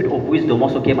the spirit of wisdom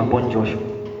also came upon Joshua.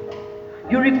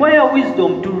 You require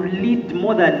wisdom to lead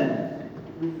more than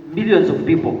millions of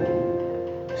people.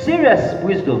 Serious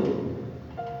wisdom.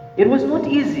 It was not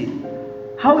easy.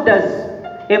 How does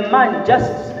a man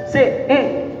just say,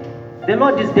 hey, the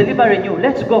Lord is delivering you,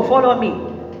 let's go, follow me?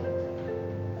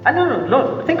 No,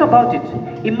 Lord, think about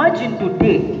it. Imagine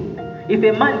today, if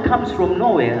a man comes from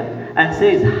nowhere and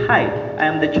says, hi, I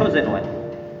am the chosen one,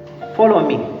 follow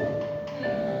me.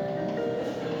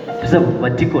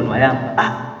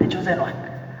 The chosen one.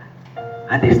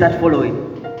 And they start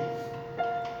following.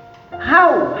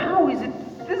 How is it?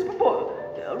 These people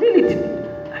really did.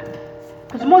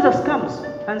 Because Moses comes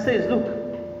and says, look,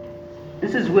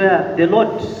 this is where the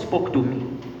Lord spoke to me.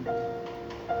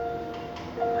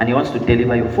 And he wants to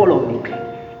deliver you. Follow me.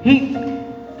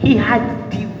 He had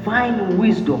divine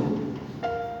wisdom.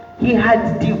 He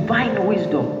had divine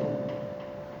wisdom.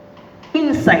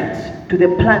 Insight to the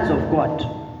plans of God.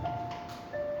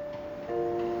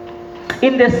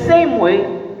 In the same way,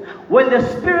 when the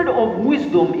spirit of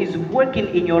wisdom is working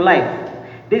in your life,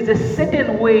 there's a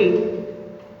certain way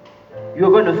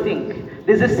you're going to think.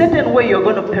 There's a certain way you're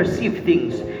going to perceive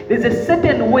things. There's a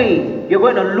certain way you're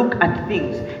going to look at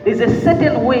things. There's a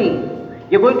certain way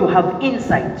you're going to have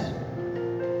insight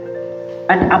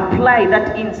and apply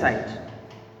that insight.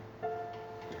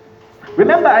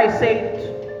 Remember I said,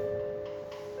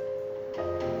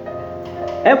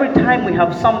 every time we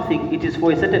have something, it is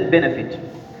for a certain benefit.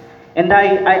 And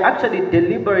I actually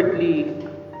deliberately,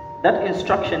 that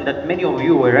instruction that many of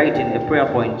you were writing, a prayer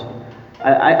point,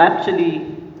 I actually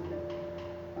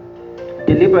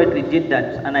deliberately did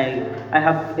that. And I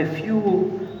have a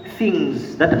few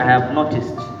things that I have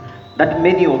noticed that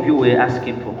many of you were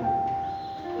asking for.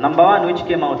 Number one, which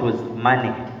came out, was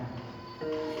money.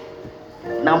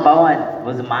 Number one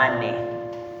was money.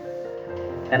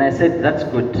 And I said, that's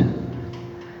good.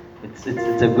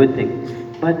 It's a good thing.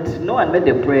 But no one made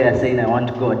a prayer saying, I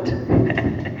want God.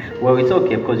 Well, it's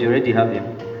okay because you already have him.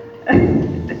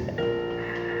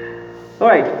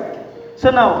 Alright.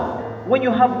 So now, when you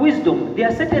have wisdom, there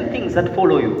are certain things that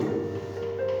follow you.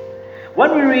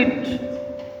 When we read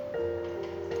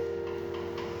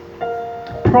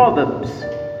Proverbs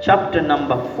chapter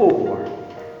number 4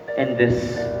 and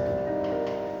verse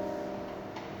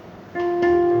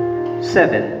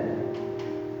 7.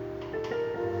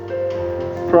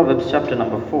 Proverbs chapter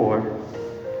number 4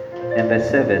 and verse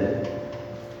 7.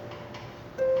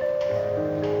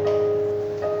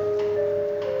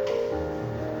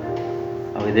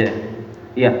 Are we there?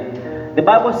 Yeah. The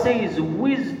Bible says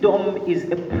wisdom is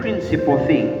a principal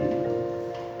thing.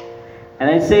 And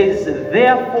it says,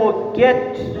 therefore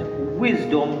get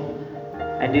wisdom,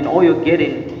 and in all you're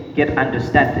getting, get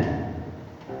understanding.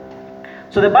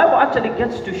 So the Bible actually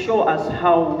gets to show us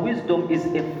how wisdom is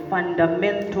a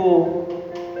fundamental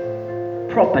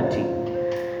property.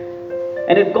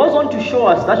 And it goes on to show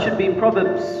us, that should be in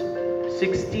Proverbs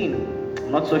 16.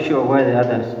 I'm not so sure where the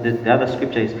other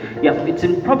scripture is. Yeah, it's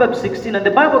in Proverbs 16, and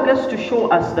the Bible gets to show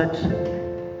us that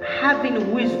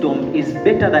having wisdom is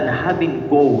better than having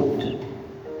gold.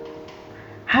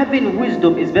 Having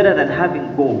wisdom is better than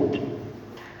having gold.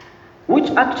 Which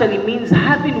actually means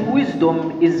having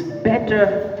wisdom is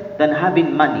better than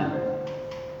having money.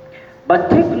 But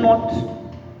take note,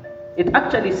 it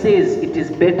actually says it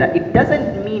is better. It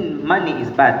doesn't mean money is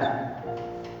bad.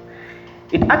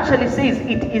 It actually says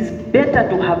it is better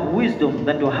to have wisdom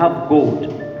than to have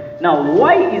gold. Now,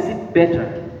 why is it better?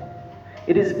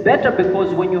 It is better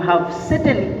because when you have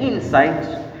certain insight,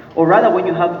 or rather when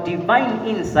you have divine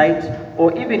insight,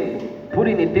 or even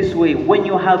putting it this way, when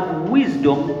you have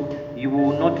wisdom, you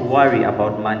will not worry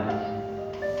about money.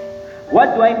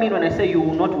 What do I mean when I say you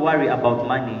will not worry about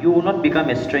money? You will not become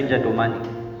a stranger to money.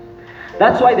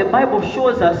 That's why the Bible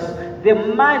shows us the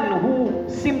man who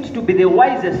seemed to be the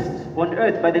wisest on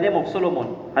earth by the name of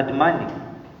Solomon had money.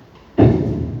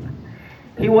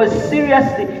 He was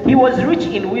rich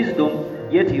in wisdom,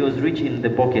 yet he was rich in the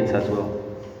pockets as well.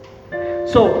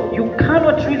 So you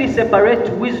cannot really separate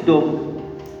wisdom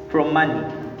from money.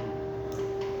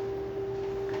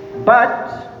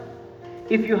 But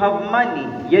if you have money,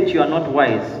 yet you are not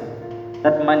wise,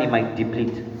 that money might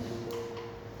deplete.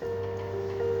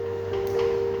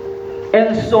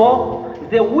 And so,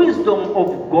 the wisdom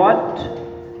of God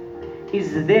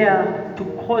is there to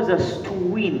cause us to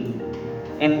win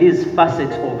in these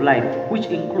facets of life, which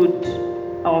include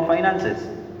our finances.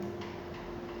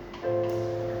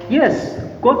 Yes,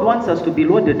 God wants us to be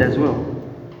loaded as well.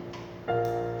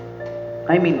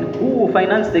 I mean, who will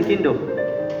finance the kingdom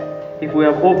if we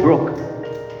are all broke?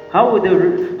 How would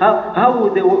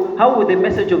the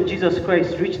message of Jesus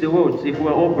Christ reach the world if we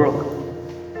are all broke?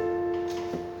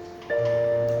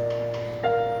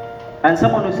 And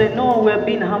someone will say, no, we are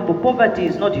being humble. Poverty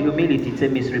is not humility, it's a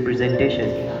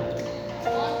misrepresentation.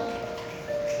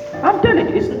 I'm telling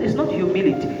you, it's not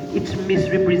humility, it's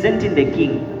misrepresenting the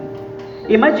king.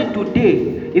 Imagine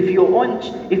today, if your own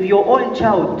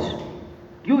child,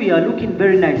 you are looking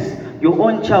very nice, your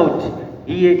own child,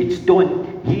 here it's Don,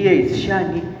 here is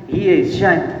Shani, here is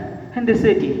Shani. And they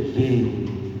say, yeah,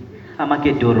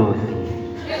 Amake Dorothy.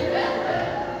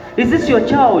 Is this your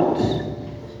child?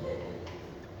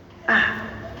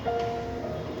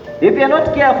 If you are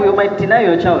not careful, you might deny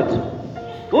your child.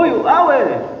 Who you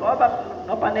are?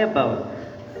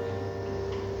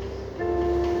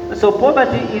 So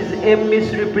poverty is a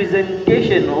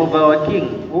misrepresentation of our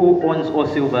king who owns all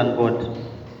silver and gold.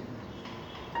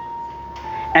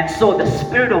 And so the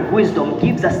spirit of wisdom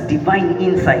gives us divine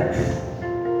insights.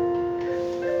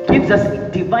 Gives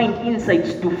us divine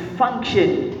insights to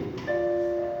function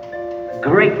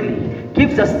greatly.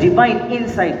 Gives us divine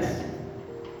insights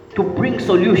to bring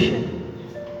solution.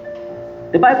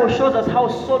 The Bible shows us how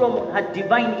Solomon had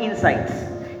divine insights.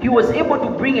 He was able to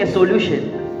bring a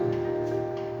solution.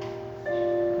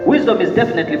 Wisdom is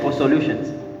definitely for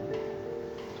solutions.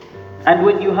 And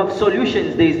when you have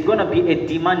solutions, there is going to be a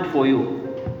demand for you.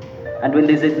 And when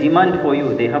there's a demand for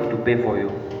you, they have to pay for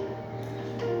you.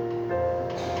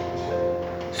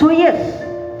 So yes,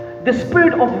 the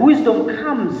spirit of wisdom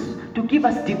comes to give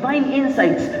us divine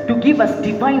insights, to give us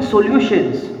divine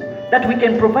solutions, that we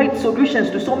can provide solutions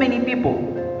to so many people.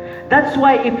 That's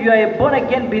why if you are a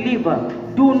born-again believer,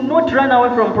 do not run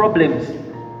away from problems.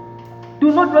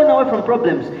 Do not run away from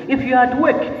problems. If you are at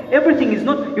work, everything is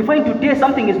not, you find today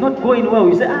something is not going well,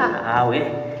 you say,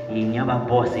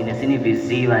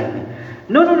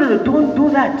 no, don't do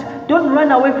that. Don't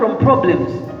run away from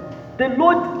problems. The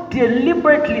Lord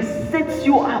deliberately sets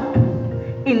you up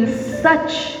in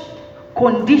such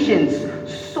conditions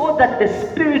so that the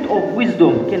spirit of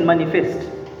wisdom can manifest.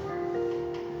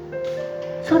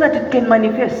 So that it can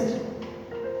manifest.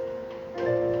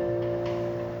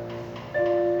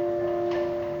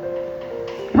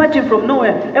 Imagine from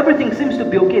nowhere, everything seems to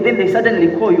be okay, then they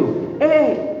suddenly call you.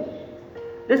 Hey,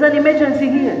 there's an emergency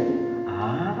here.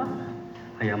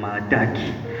 I am a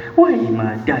daki. Why am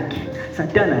I a daki?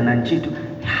 Satana Nanchitu.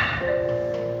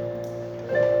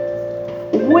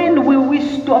 When will we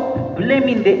stop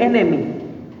blaming the enemy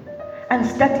and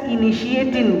start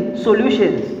initiating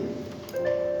solutions?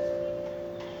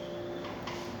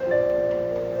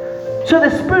 So the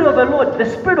Spirit of the Lord, the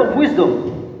Spirit of wisdom,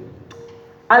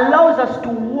 allows us to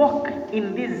walk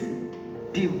in this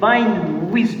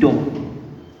divine wisdom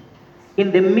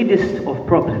in the midst of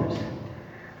problems.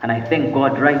 And I thank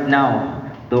God right now,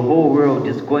 the whole world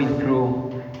is going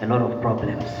through a lot of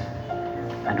problems.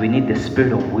 And we need the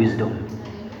Spirit of wisdom.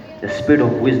 The Spirit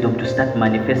of wisdom to start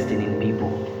manifesting in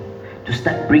people. To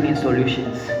start bringing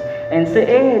solutions. And say,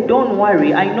 hey, don't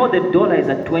worry. I know the dollar is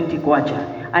at 20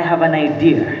 kwacha. I have an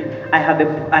idea. I have a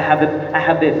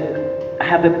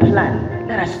plan.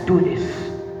 Let us do this.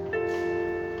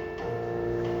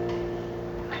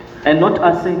 And not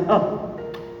us saying, oh,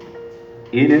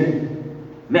 you know,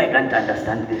 I can't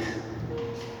understand this.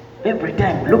 Every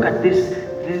time, look at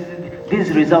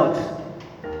these results.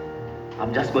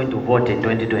 I'm just going to vote in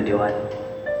 2021.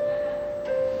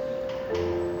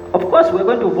 Of course, we're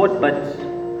going to vote, but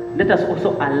let us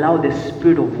also allow the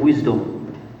Spirit of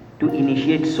wisdom to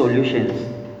initiate solutions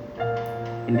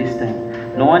in this time.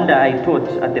 No wonder I taught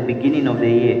at the beginning of the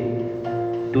year,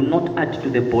 do not add to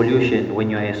the pollution when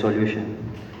you are a solution.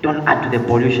 Don't add to the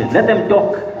pollution. Let them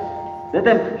talk. Let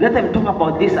them talk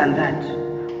about this and that.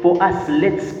 For us,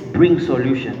 let's bring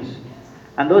solutions.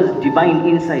 And those divine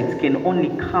insights can only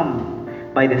come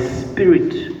by the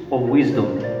Spirit of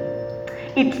wisdom.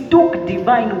 It took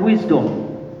divine wisdom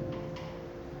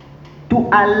to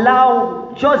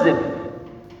allow Joseph,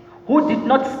 who did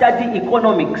not study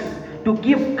economics, to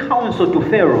give counsel to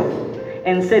Pharaoh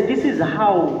and said, this is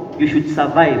how you should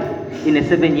survive in a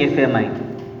 7-year famine.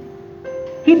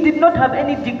 He did not have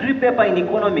any degree paper in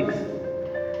economics,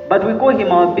 but we call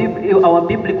him our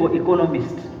biblical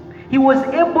economist. He was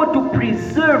able to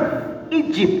preserve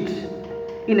Egypt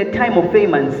in a time of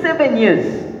famine. 7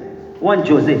 years. One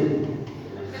Joseph.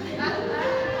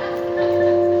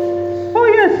 Oh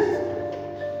yes.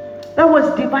 That was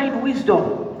divine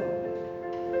wisdom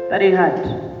that he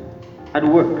had at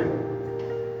work.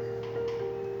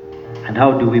 And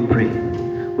how do we pray?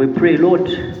 We pray, Lord,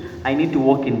 I need to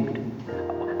walk in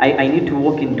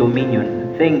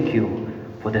dominion. Thank you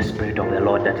for the Spirit of the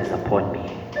Lord that is upon me.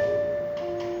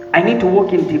 I need to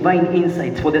walk in divine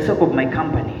insights for the sake of my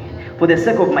company, for the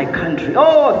sake of my country.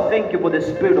 Oh, thank you for the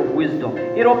Spirit of wisdom.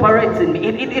 It operates in me.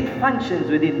 It functions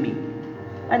within me.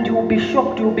 And you will be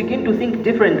shocked. You will begin to think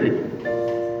differently.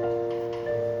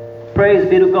 Praise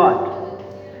be to God.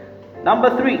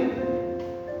 Number 3.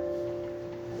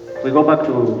 We go back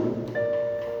to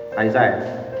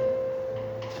Isaiah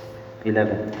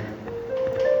 11.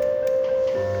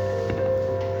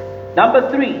 Number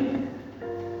 3.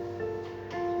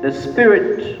 The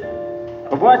Spirit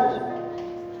of what?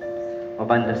 Of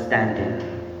understanding.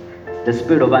 The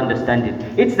Spirit of understanding.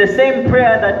 It's the same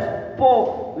prayer that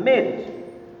Paul made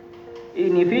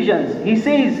in Ephesians. He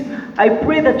says, I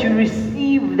pray that you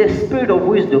receive the Spirit of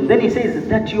wisdom. Then he says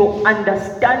that your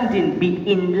understanding be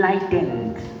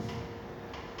enlightened.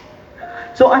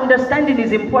 So understanding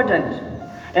is important.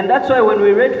 And that's why when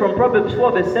we read from Proverbs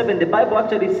 4 verse 7, the Bible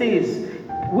actually says,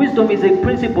 wisdom is a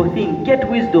principal thing. Get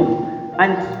wisdom.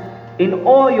 And in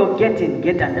all your getting,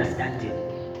 get understanding.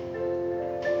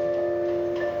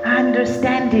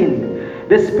 Understanding.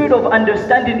 The Spirit of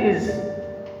understanding is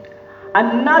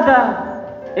another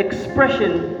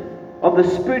expression of the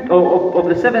Spirit of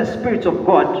the 7 spirits of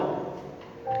God.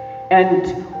 And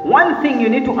one thing you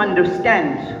need to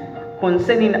understand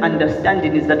concerning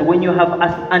understanding is that when you have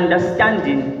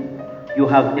understanding, you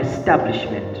have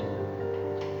establishment.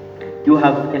 You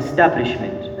have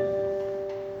establishment.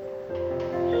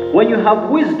 When you have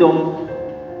wisdom,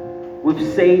 we've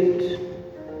said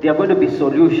there are going to be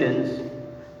solutions.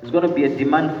 There's going to be a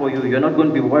demand for you. You're not going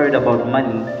to be worried about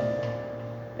money.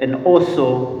 And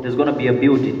also, there's going to be a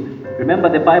building. Remember,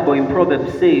 the Bible in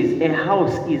Proverbs says, a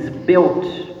house is built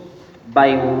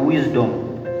by wisdom.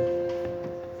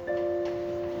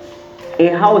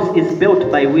 A house is built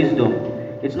by wisdom.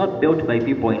 It's not built by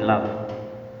people in love.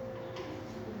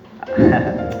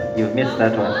 You've missed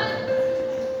that one.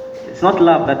 It's not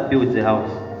love that builds a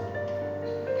house.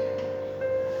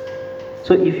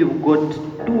 So if you've got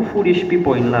 2 foolish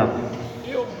people in love,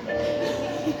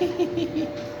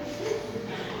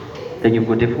 then you've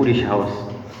got a foolish house.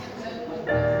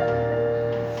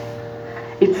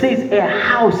 It says a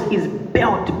house is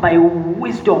built by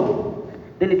wisdom.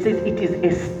 Then it says it is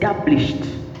established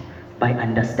By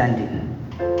understanding.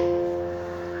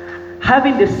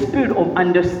 Having the spirit of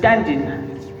understanding.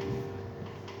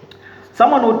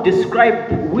 Someone would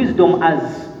describe wisdom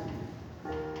as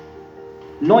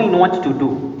knowing what to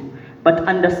do, but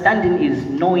understanding is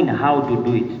knowing how to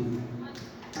do it.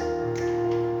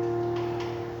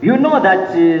 You know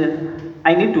that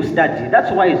I need to study.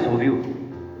 That's wise of you.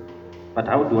 But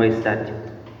how do I study?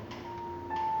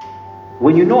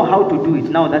 When you know how to do it,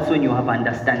 now that's when you have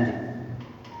understanding.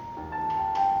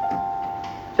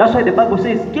 That's why the Bible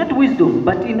says, get wisdom,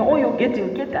 but in all you're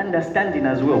getting, get understanding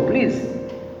as well, please.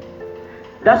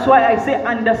 That's why I say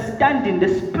understanding, the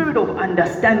spirit of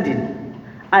understanding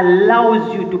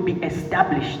allows you to be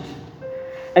established.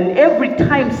 And every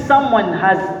time someone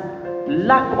has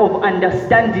lack of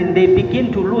understanding, they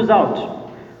begin to lose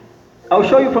out. I'll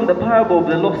show you from the parable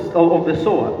of the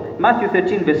sower, Matthew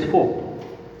 13 verse 4.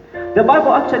 The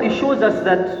Bible actually shows us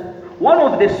that one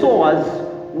of the sowers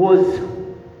was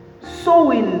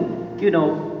sowing,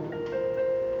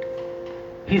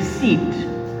 his seed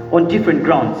on different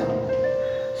grounds.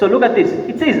 So look at this.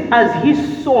 It says, as he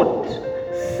sowed,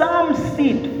 some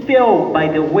seed fell by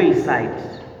the wayside,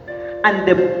 and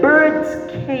the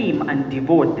birds came and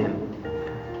devoured them.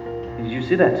 Did you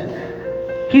see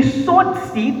that? He sowed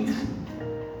seeds,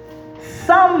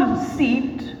 some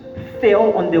seed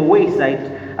fell on the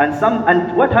wayside,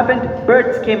 and what happened?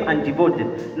 Birds came and devoured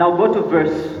them. Now go to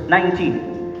verse 19.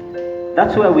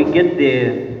 That's where we get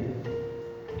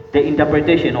the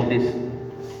interpretation of this.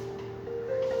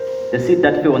 The seed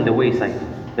that fell on the wayside.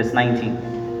 Verse 19.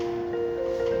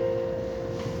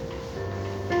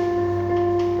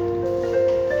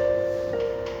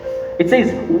 It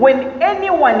says, when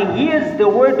anyone hears the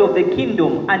word of the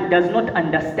kingdom and does not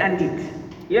understand it.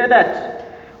 Hear that?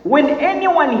 When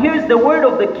anyone hears the word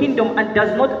of the kingdom and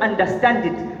does not understand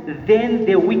it, then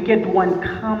the wicked one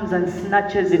comes and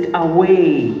snatches it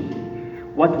away,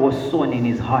 what was sown in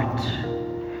his heart.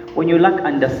 When you lack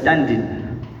understanding,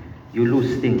 you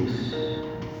lose things.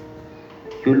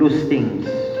 You lose things.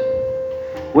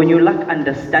 When you lack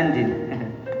understanding,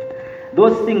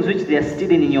 those things which they are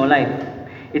stealing in your life,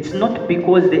 it's not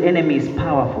because the enemy is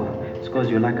powerful, it's because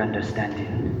you lack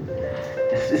understanding.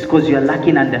 It's because you are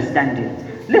lacking understanding.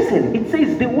 Listen, it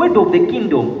says the word of the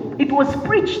kingdom, it was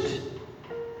preached.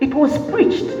 It was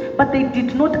preached, but they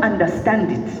did not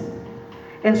understand it.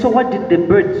 And so what did the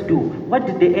birds do? What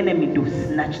did the enemy do?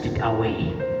 Snatched it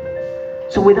away.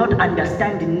 So without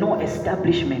understanding, no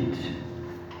establishment.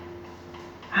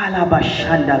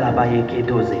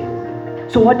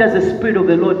 So what does the Spirit of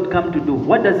the Lord come to do?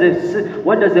 What does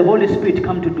the Holy Spirit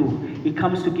come to do? He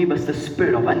comes to give us the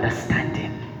spirit of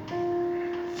understanding.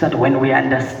 So that when we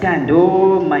understand,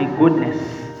 oh my goodness,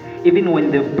 even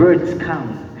when the birds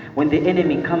come, when the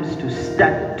enemy comes to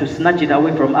snatch it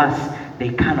away from us, they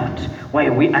cannot. Why?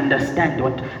 We understand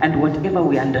and whatever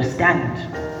we understand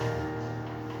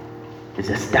is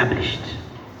established.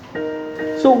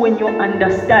 So when you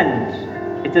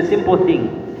understand, it's a simple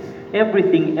thing.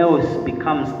 Everything else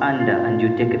becomes under and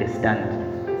you take the stand.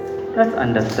 That's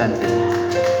understanding.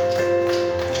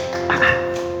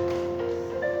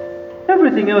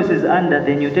 Everything else is under,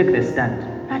 then you take the stand.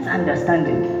 That's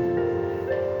understanding.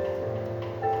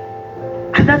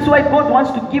 And that's why God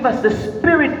wants to give us the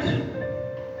spirit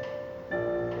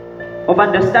of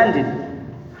understanding.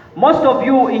 Most of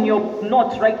you in your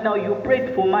notes right now, you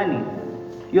prayed for money.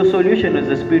 Your solution is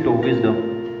the spirit of wisdom.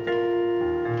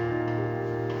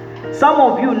 Some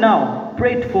of you now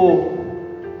prayed for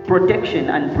protection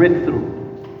and breakthrough.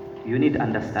 You need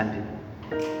understanding.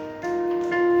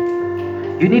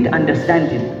 You need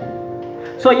understanding.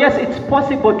 So yes, it's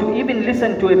possible to even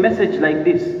listen to a message like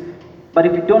this, but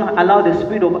if you don't allow the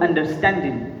spirit of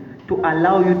understanding to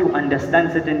allow you to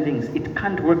understand certain things, it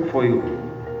can't work for you.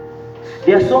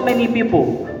 There are so many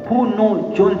people who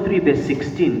know John 3 verse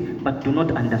 16, but do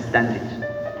not understand it.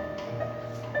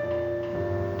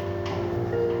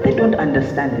 They don't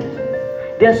understand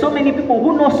it. There are so many people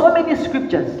who know so many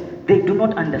scriptures, they do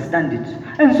not understand it.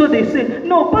 And so they say,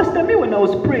 no, Pastor, me when I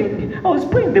was praying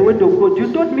the word of God.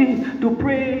 You taught me to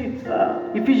pray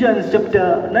Ephesians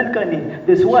chapter 9,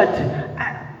 verse what?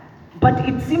 But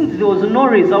it seemed there was no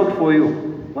result for you.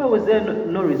 Why was there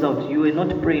no result? You were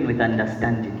not praying with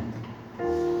understanding.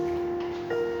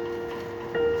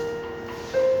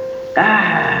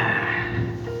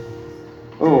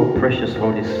 Oh, precious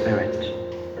Holy Spirit.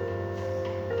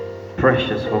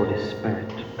 Precious Holy Spirit.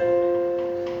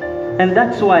 And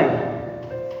that's why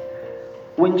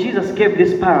when Jesus gave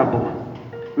this parable,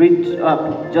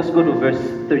 just go to verse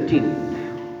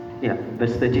 13. Yeah,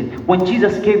 verse 13. When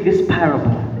Jesus gave this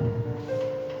parable,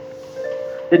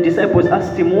 the disciples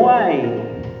asked him, why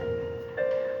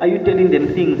Are you telling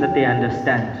them things that they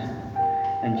understand?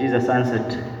 And Jesus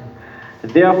answered,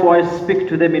 therefore I speak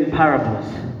to them in parables,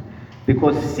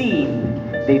 because seeing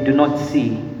they do not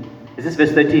see. Is this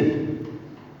verse 13?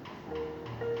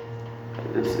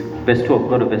 It's verse 12.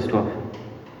 Go to verse 12.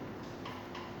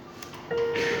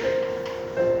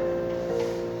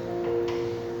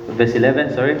 Verse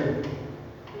 11, sorry.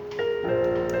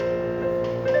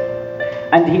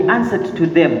 And he answered to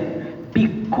them,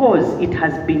 because it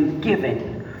has been given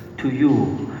to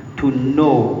you to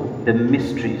know the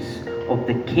mysteries of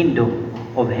the kingdom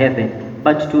of heaven,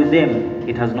 but to them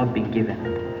it has not been given.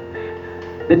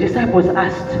 The disciples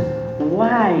asked,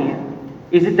 why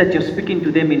is it that you're speaking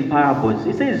to them in parables?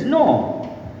 He says,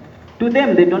 no. To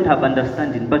them they don't have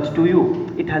understanding, but to you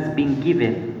it has been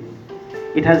given.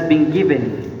 It has been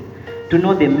given to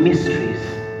know the mysteries,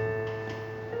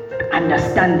 to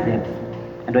understand them.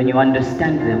 And when you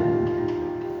understand them,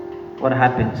 what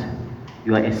happens?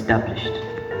 You are established.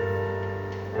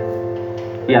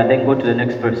 Yeah, then go to the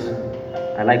next verse.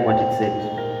 I like what it says.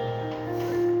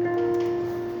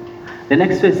 The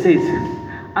next verse says,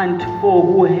 and for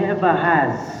whoever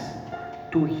has,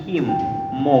 to him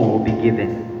more will be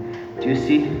given. Do you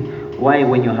see why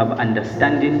when you have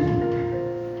understanding,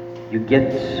 you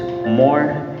get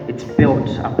more? It's built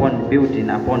upon building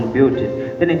upon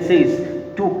building. Then it says,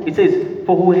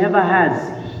 for whoever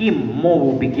has, him more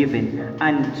will be given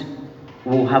and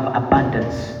will have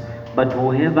abundance. But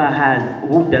who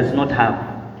does not have,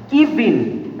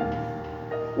 even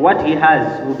what he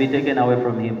has will be taken away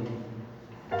from him.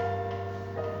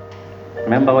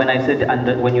 Remember when I said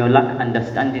when you lack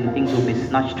understanding, things will be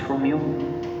snatched from you?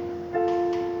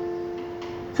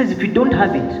 It says if you don't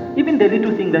have it, even the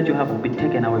little thing that you have will be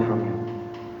taken away from you.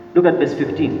 Look at verse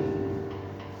 15.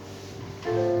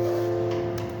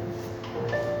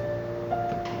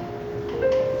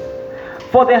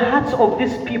 For the hearts of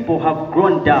these people have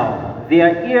grown down,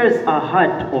 their ears are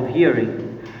hard of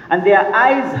hearing, and their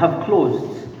eyes have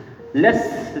closed,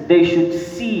 lest they should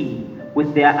see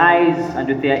with their eyes and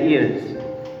with their ears,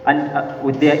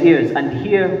 and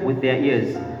hear with their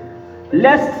ears,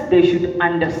 lest they should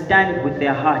understand with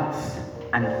their hearts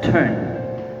and turn,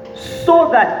 so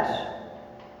that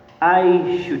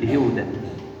I should heal them.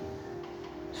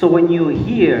 So when you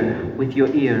hear with your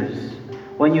ears,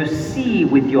 when you see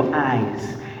with your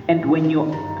eyes, and when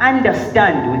you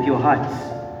understand with your hearts,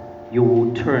 you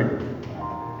will turn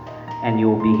and you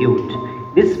will be healed.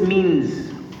 This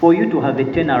means for you to have a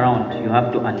turnaround, you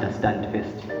have to understand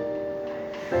first.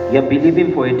 You're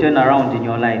believing for a turnaround in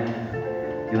your life,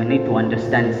 you need to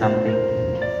understand something.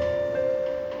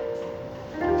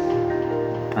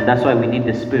 And that's why we need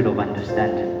the spirit of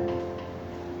understanding.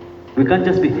 We can't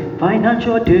just be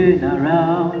financial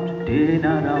turnaround.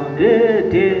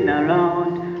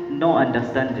 No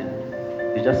understanding.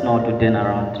 You just know how to turn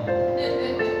around.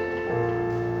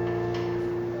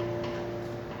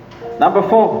 Number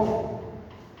 4,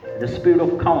 the spirit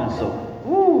of counsel.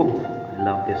 Ooh, I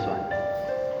love this one.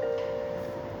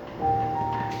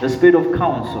 The spirit of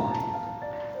counsel.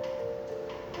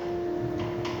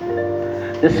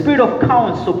 The spirit of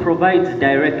counsel provides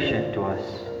direction to us.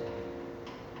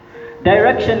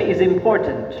 Direction is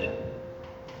important.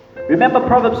 Remember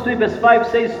Proverbs 3 verse 5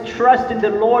 says, trust in the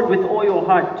Lord with all your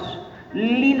heart.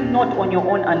 Lean not on your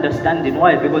own understanding.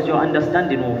 Why? Because your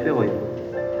understanding will fail you.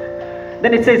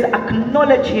 Then it says,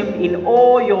 acknowledge him in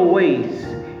all your ways,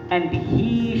 and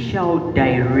he shall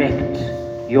direct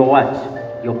your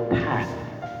what? Your path.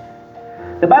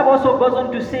 The Bible also goes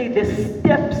on to say, the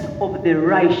steps of the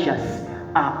righteous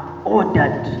are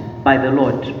ordered by the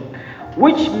Lord.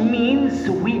 Which means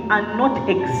we are not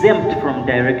exempt from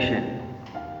direction.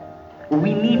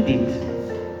 We need it.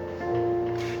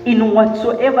 In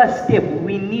whatsoever step,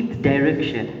 we need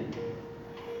direction.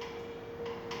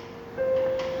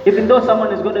 Even though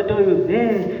someone is going to tell you,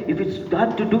 hey, if it's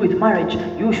got to do with marriage,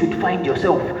 you should find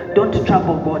yourself. Don't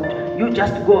trouble God. You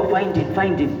just go find it.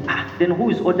 Then who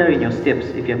is ordering your steps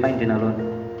if you're finding alone?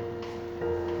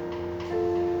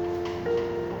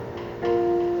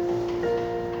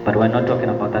 But we're not talking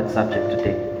about that subject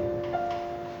today.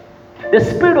 The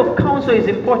spirit of counsel is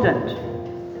important.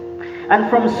 And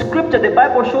from scripture, the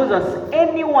Bible shows us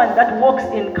anyone that walks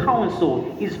in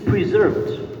counsel is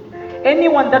preserved.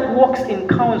 Anyone that walks in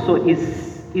counsel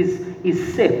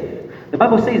is safe. The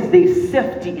Bible says there is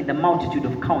safety in the multitude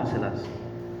of counselors.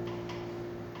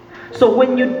 So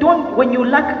when you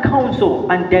lack counsel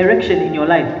and direction in your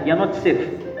life, you're not safe.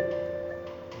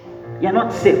 You're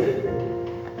not safe.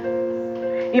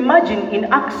 Imagine in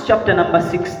Acts chapter number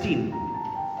 16.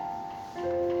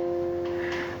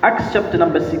 Acts chapter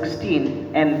number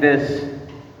 16 and verse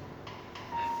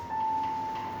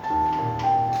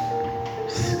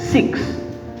 6,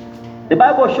 the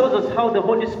Bible shows us how the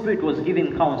Holy Spirit was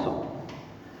giving counsel.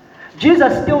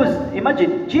 Jesus tells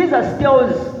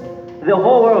the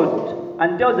whole world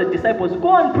and tells the disciples,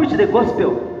 go and preach the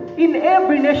gospel in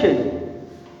every nation,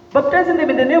 baptizing them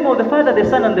in the name of the Father, the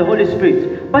Son, and the Holy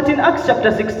Spirit. But in Acts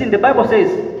chapter 16, the Bible says,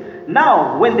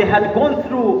 now when they had gone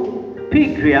through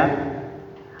Phrygia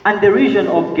and the region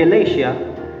of Galatia,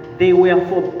 they were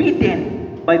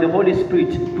forbidden by the Holy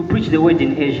Spirit to preach the word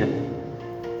in Asia.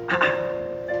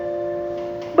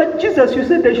 But Jesus, you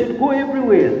said they should go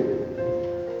everywhere.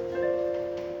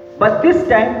 But this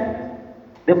time,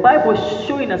 the Bible is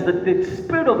showing us that the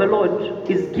Spirit of the Lord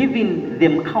is giving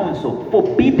them counsel,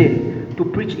 forbidden to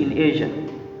preach in Asia.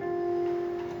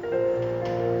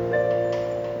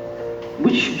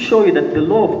 Which should show you that the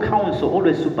law of counsel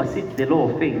always supersedes the law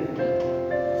of faith.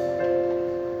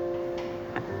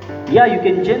 Yeah, you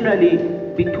can generally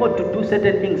be taught to do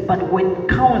certain things, but when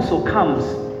counsel comes,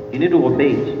 you need to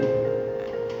obey it.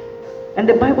 And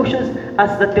the Bible shows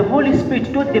us that the Holy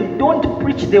Spirit told them, don't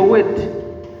preach the word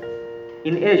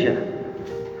in Asia.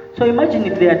 So imagine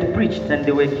if they had preached and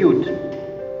they were killed.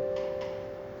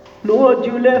 Lord,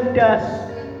 you left us.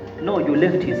 No, you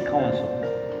left his counsel.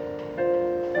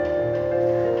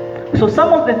 So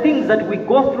some of the things that we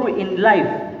go through in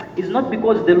life is not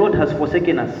because the Lord has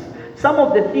forsaken us. Some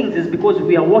of the things is because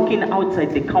we are walking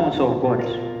outside the counsel of God.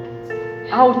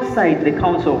 Outside the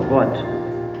counsel of God.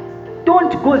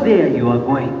 Don't go there you are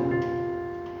going.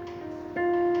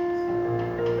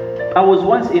 I was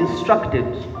once instructed.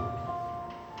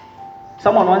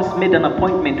 Someone once made an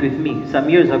appointment with me some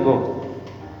years ago.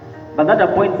 But that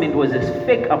appointment was a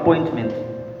fake appointment.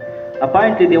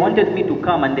 Apparently they wanted me to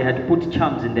come and they had put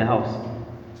charms in the house.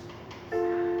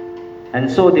 And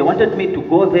so they wanted me to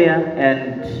go there,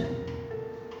 and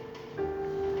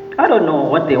I don't know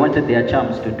what they wanted their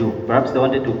charms to do. Perhaps they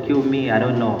wanted to kill me, I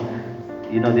don't know.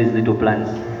 You know these little plans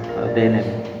of the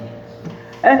enemy.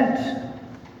 And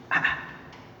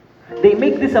they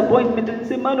make this appointment and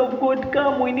say, man of God,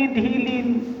 come, we need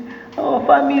healing. Oh,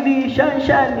 family,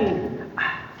 shani.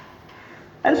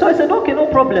 And so I said, okay, no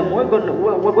problem, we're going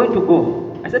to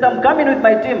go. I said, I'm coming with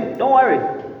my team, don't worry.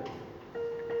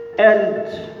 And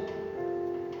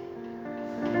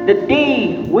the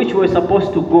day which we're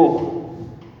supposed to go,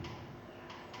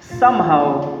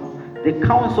 somehow the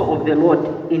counsel of the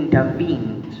Lord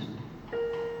intervened.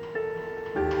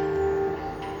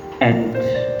 And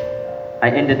I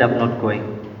ended up not going.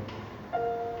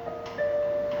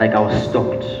 Like I was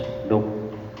stopped. No.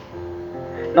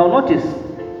 Now notice,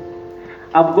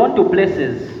 I've gone to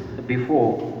places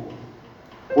before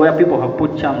where people have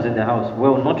put charms in the house.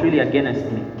 Well, not really against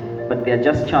me, but they are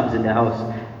just charms in the house.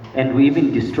 And we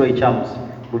even destroy charms.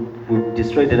 We've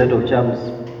destroyed a lot of charms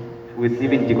with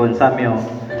even Deacon Samuel.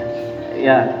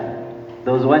 Yeah,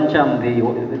 there was one charm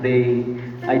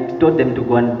I told them to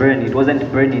go and burn. It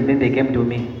wasn't burning. Then they came to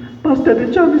me, Pastor,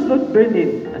 the charm is not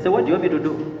burning. I said, what do you want me to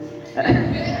do?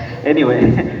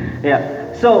 Anyway,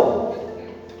 yeah. So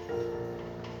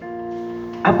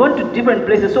I've gone to different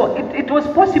places. So it was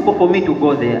possible for me to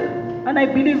go there. And I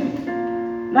believe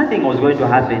nothing was going to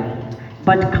happen.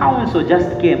 But counsel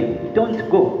just came. Don't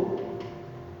go.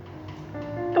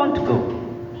 Don't go.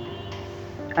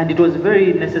 And it was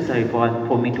very necessary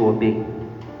for me to obey.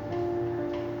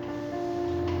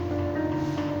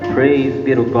 Praise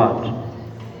be to God.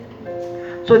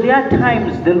 So there are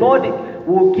times the Lord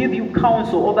will give you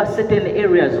counsel over certain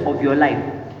areas of your life.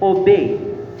 Obey.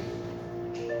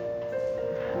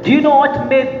 Do you know what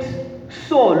made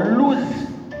Saul lose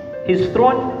his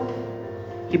throne?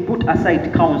 He put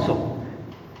aside counsel.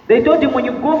 They told him, when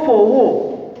you go for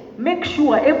war, make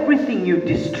sure everything you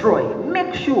destroy.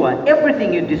 Make sure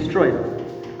everything you destroy.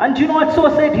 And you know what Saul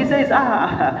said? He says,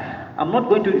 I'm not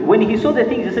going to, when he saw the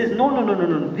things, he says, no.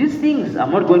 These things,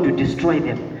 I'm not going to destroy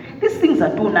them. These things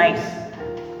are too nice.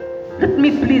 Let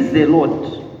me please the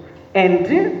Lord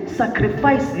and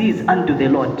sacrifice these unto the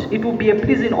Lord. It will be a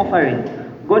pleasing offering.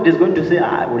 God is going to say,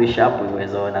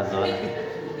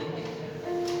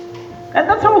 and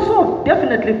that's how Saul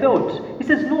definitely felt. He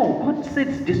says, no, God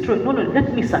says destroy. No,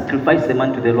 let me sacrifice them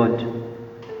unto the Lord.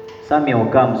 Samuel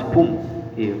comes, boom.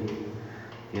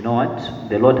 You know what?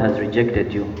 The Lord has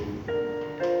rejected you.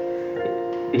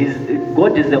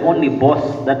 God is the only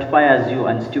boss that fires you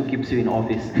and still keeps you in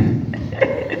office.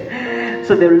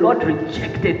 So the Lord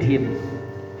rejected him,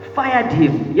 fired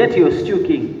him, yet he was still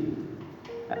king.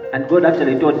 And God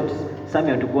actually told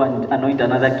Samuel to go and anoint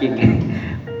another king,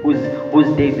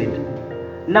 who's David.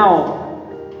 Now,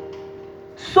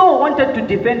 Saul wanted to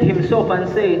defend himself and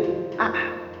say,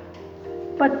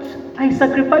 but I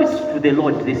sacrificed to the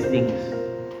Lord these things.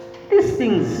 These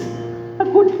things are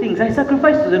good things. I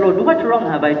sacrificed to the Lord. What wrong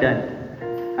have I done?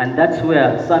 And that's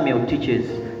where Samuel teaches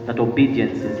that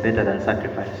obedience is better than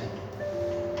sacrifice.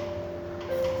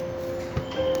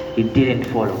 He didn't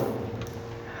follow.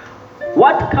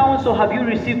 What counsel have you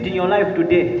received in your life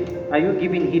today? Are you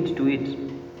giving heed to it?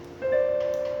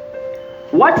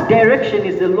 What direction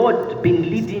is the Lord been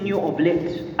leading you of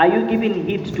late? Are you giving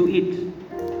heed to it?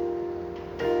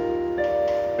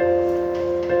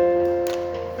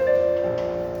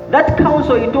 That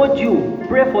counsel he told you,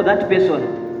 pray for that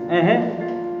person.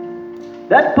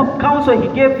 That counsel he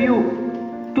gave you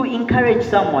to encourage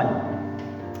someone.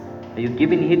 Are you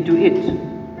giving heed to it?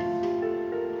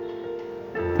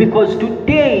 Because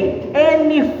today,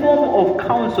 any form of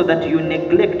counsel that you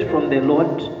neglect from the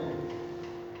Lord,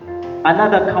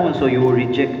 another counsel you will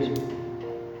reject.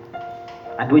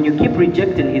 And when you keep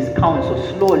rejecting his counsel,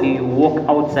 slowly you walk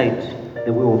outside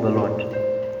the will of the Lord.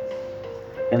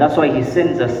 And that's why he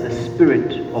sends us the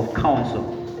spirit of counsel,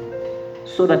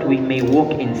 so that we may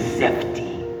walk in safety.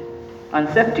 And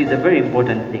safety is a very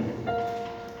important thing.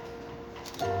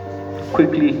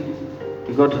 Quickly,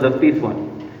 we go to the fifth one.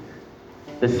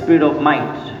 The spirit of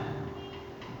might.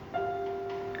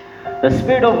 The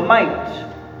spirit of might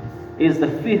is the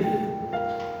fifth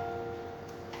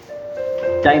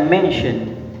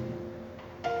dimension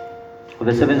of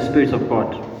the seven spirits of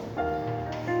God.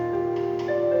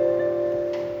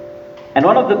 And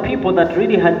one of the people that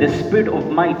really had the spirit of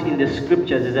might in the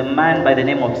scriptures is a man by the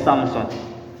name of Samson.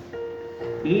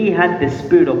 He had the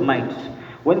spirit of might.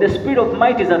 When the spirit of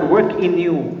might is at work in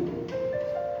you,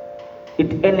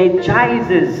 it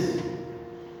energizes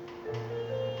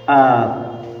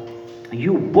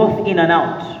you both in and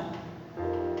out.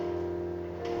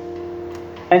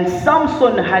 And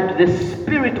Samson had the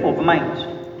spirit of might.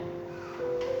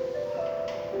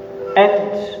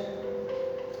 And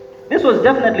this was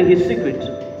definitely his secret.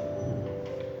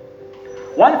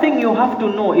 One thing you have to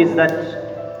know is that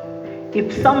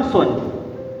if Samson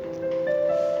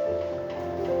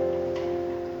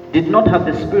did not have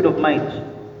the spirit of might,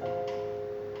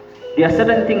 there are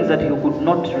certain things that he could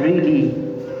not really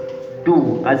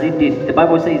do as he did. The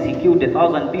Bible says he killed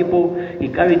 1,000 people, he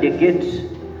carried a gate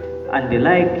and the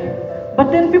like.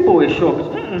 But then people were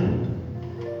shocked.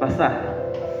 Pastor,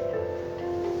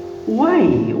 why?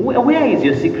 Where is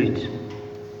your secret?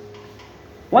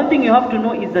 One thing you have to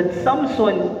know is that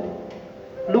Samson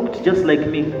looked just like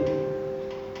me.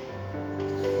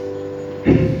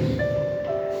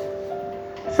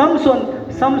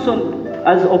 Samson,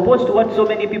 as opposed to what so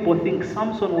many people think,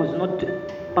 Samson was not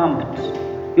pumped.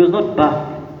 He was not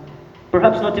buff.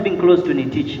 Perhaps not even close to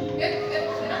Nitich.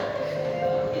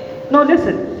 No,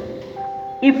 listen.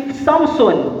 If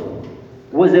Samson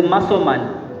was a muscle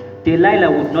man,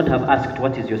 Delilah would not have asked,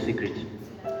 what is your secret?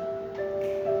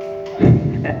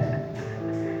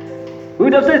 We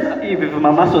would have said, if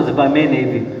my muscles are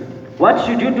men, what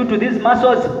should you do to these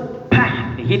muscles?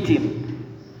 Pah! Hit him.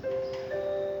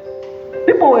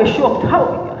 People were shocked.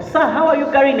 Sir, how are you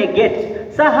carrying a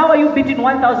gate? Sir, how are you beating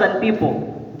 1,000 people?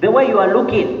 The way you are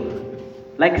looking,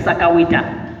 like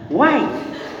Sakawita. Why?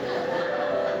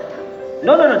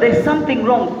 No, there's something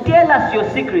wrong. Tell us your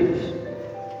secret.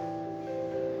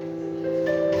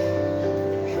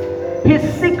 His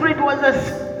secret was a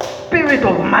spirit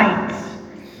of might.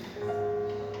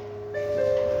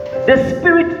 The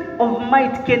spirit of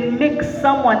might can make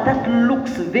someone that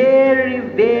looks very,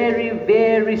 very,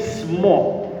 very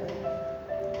small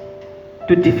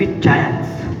to defeat giants.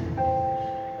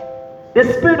 The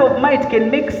spirit of might can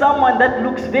make someone that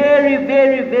looks very,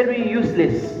 very, very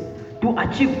useless to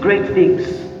achieve great things.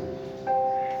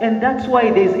 And that's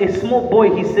why there's a small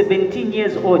boy, he's 17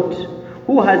 years old,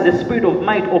 who has the spirit of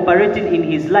might operating in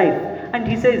his life. And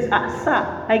he says,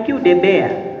 sir, I killed a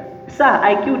bear. Sir,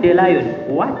 I killed a lion.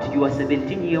 What? You are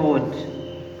 17-year-old.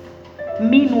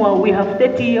 Meanwhile, we have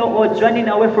 30-year-olds running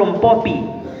away from Poppy.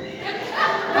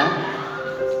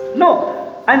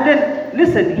 No. And then,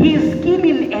 listen, he is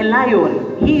killing a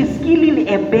lion. He is killing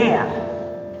a bear.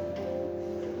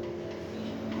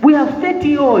 We have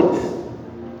 30-year-olds.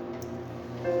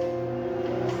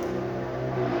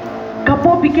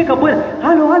 Kapopi ke kabwela.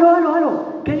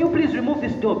 Hello. Can you please remove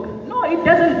this dog? No, it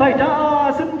doesn't bite.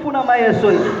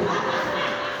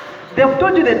 They've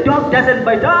told you the dog doesn't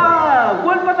bite.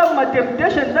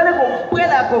 Temptation.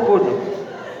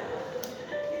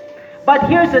 But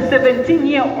here's a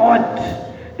 17-year-old.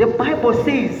 The Bible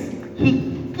says he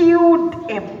killed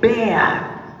a bear.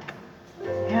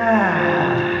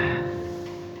 Yeah.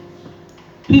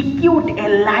 He killed a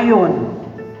lion.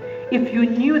 If you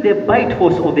knew the bite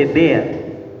force of a bear,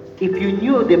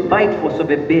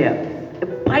 the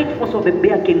bite force of a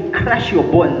bear can crush your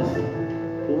bones.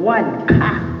 one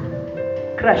car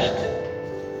crushed,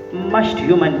 mashed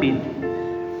human being.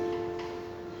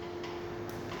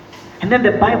 And then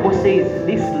the Bible says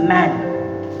this man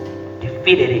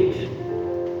defeated it.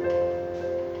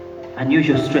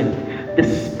 Unusual strength. The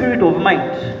spirit of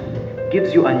might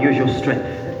gives you unusual strength.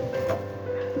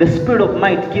 The spirit of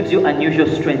might gives you unusual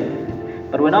strength.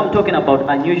 But when I'm talking about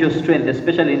unusual strength,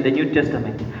 especially in the New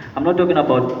Testament, I'm not talking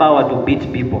about power to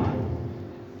beat people.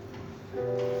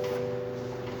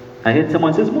 I heard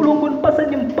someone says, Mulungu nipasa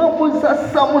ni mpamvu za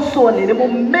Samsoni, ni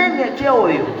mumenye cheo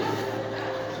hiyo.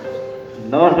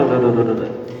 No.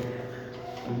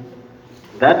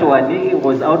 That one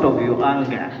was out of your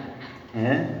anger.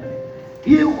 Yeah?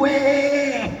 You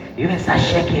start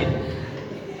shaking.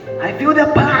 I feel the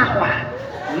power.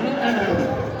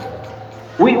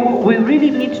 We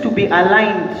really need to be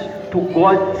aligned to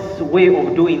God's way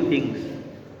of doing things.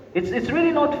 It's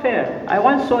really not fair. I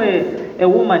once saw a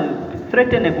woman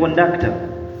threaten a conductor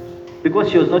because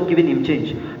she was not giving him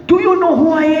change. Do you know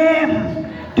who I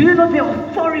am? Do you know the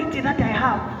authority that I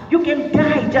have? You can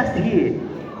die just here.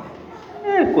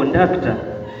 Hey, conductor.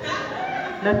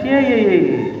 Not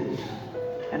yeah.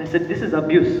 And I said, this is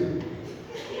abuse.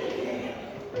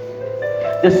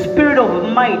 The spirit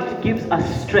of might gives us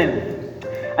strength.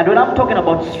 And when I'm talking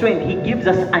about strength, he gives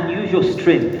us unusual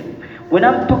strength. When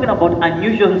I'm talking about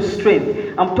unusual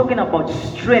strength, I'm talking about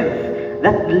strength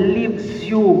that leaves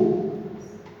you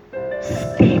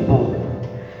stable.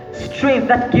 Strength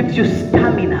that gives you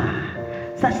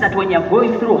stamina, such that when you're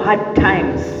going through hard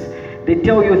times, they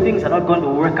tell you things are not going to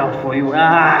work out for you. You're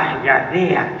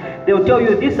there. They'll tell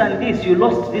you this and this, you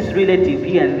lost this relative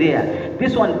here and there.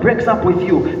 This one breaks up with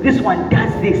you. This one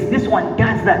does this one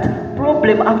does that.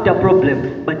 Problem after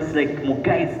problem. But it's like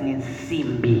Mugai's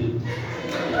Ninsimbi.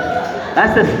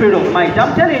 That's the spirit of might.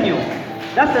 I'm telling you.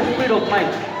 That's the spirit of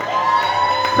might.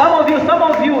 Some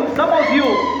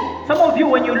of you,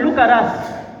 when you look at us,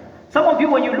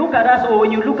 or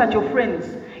when you look at your friends,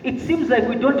 it seems like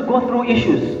we don't go through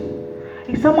issues.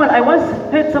 I once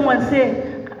heard someone say,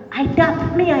 I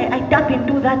tap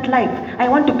into that life. I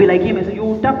want to be like him. I said,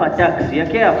 you tap attacks. Yeah,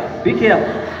 careful. Be careful.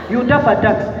 You tap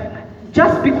attacks.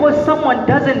 Just because someone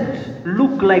doesn't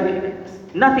look like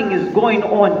nothing is going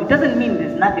on, it doesn't mean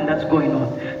there's nothing that's going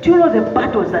on. Do you know the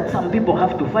battles that some people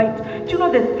have to fight? Do you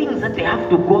know the things that they have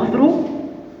to go through?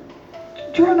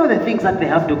 Do you know the things that they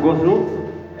have to go through?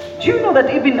 Do you know that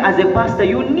even as a pastor,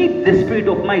 you need the spirit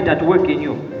of might at work in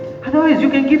you? Otherwise, you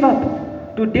can give up.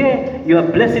 Today, you are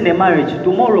blessing a marriage.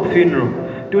 Tomorrow, funeral.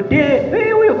 Today,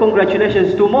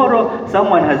 congratulations. Tomorrow,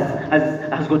 someone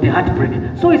has got a heartbreak.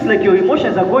 So it's like your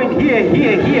emotions are going here.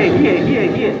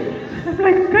 I'm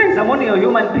like, guys, I'm only a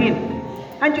human being.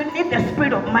 And you need the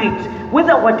spirit of might.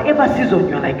 Whether whatever season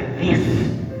you're like this.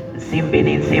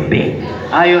 Simbi.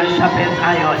 Iron sharpens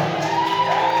iron.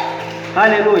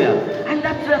 Hallelujah. And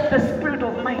that's what the spirit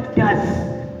of might does.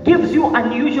 Gives you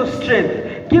unusual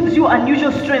strength. Gives you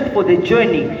unusual strength for the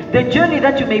journey. The journey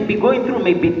that you may be going through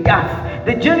may be tough.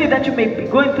 The journey that you may be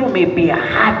going through may be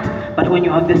hard. But when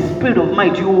you have the spirit of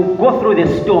might, you will go through the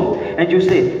storm. And you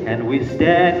say, and we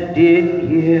stand in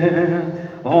here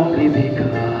only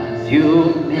because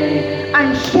you made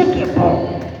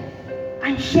unshakable.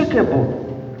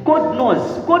 God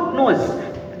knows.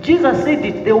 Jesus said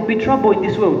it, there will be trouble in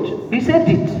this world. He said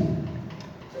it.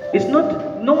 It's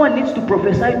not, no one needs to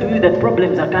prophesy to you that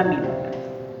problems are coming.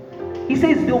 He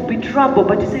says there will be trouble,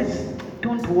 but he says,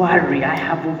 don't worry, I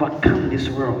have overcome this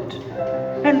world.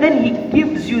 And then he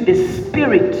gives you the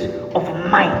spirit of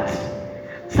might,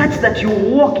 such that you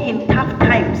walk in tough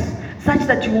times, such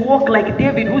that you walk like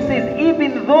David, who says,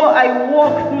 even though I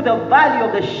walk through the valley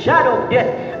of the shadow of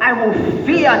death, I will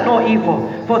fear no evil,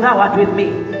 for thou art with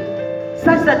me.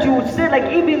 Such that you would say,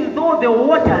 like, even though the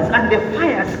waters and the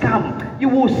fires come, you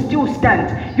will still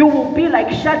stand. You will be like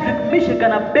Shadrach, Meshach,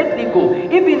 and Abednego.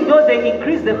 Even though they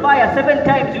increase the fire 7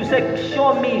 times, you say,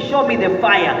 show me the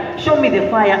fire. Show me the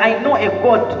fire. I know a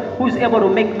God who's able to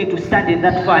make me to stand in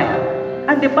that fire.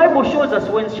 And the Bible shows us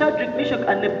when Shadrach, Meshach,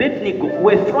 and Abednego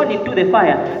were thrown into the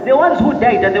fire, the ones who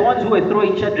died are the ones who were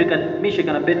throwing Shadrach and Meshach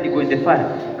and Abednego in the fire.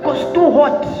 It was too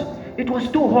hot. It was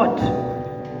too hot.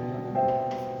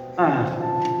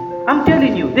 I'm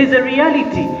telling you, there's a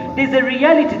reality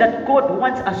that God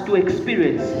wants us to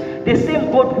experience. The same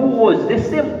God who was, the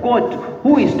same God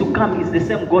who is to come is the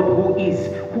same God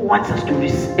who wants us to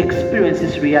experience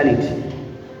this reality.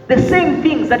 The same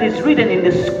things that is written in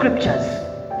the scriptures,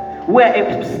 where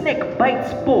a snake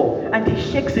bites Paul and he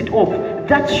shakes it off,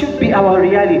 that should be our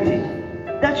reality.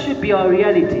 That should be our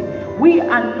reality. We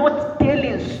are not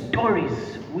telling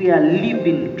stories, we are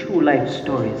living true life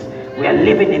stories. We are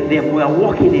living in them. We are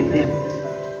walking in them.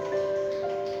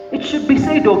 It should be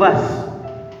said of us.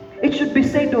 It should be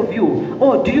said of you.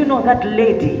 Oh, do you know that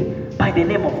lady by the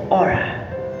name of Ora?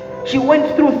 She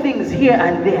went through things here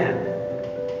and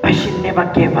there, but she never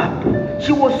gave up.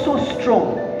 She was so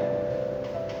strong.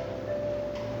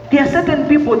 There are certain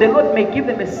people, the Lord may give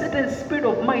them a certain spirit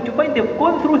of mind to find they've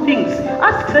gone through things.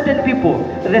 Ask certain people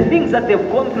the things that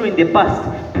they've gone through in the past.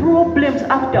 Problems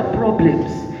after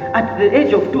problems. At the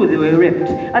age of 2, they were raped.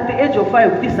 At the age of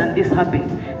 5, this and this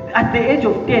happened. At the age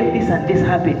of 10, this and this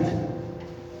happened.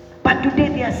 But today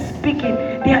they are speaking,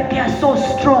 they are so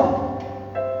strong.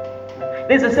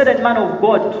 There's a certain man of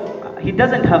God, he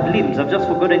doesn't have limbs, I've just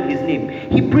forgotten his name.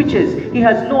 He preaches, he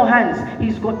has no hands,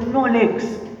 he's got no legs.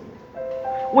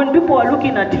 When people are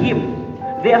looking at him,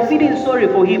 they are feeling sorry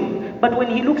for him. But when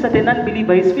he looks at an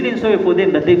unbeliever, he's feeling sorry for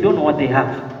them that they don't know what they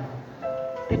have.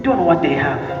 They don't know what they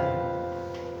have.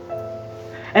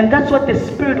 And that's what the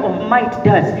spirit of might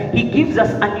does. He gives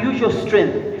us unusual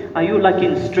strength. Are you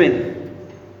lacking strength?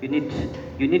 You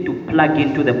need to plug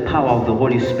into the power of the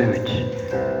Holy Spirit.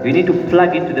 You need to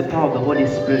plug into the power of the Holy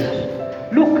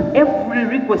Spirit. Look, every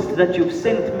request that you've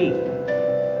sent me,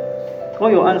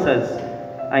 all your answers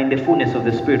are in the fullness of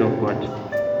the Spirit of God.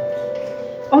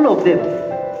 All of them.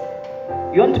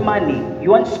 You want money, you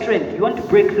want strength, you want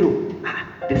breakthrough.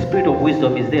 The Spirit of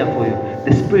wisdom is there for you.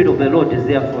 The Spirit of the Lord is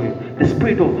there for you. The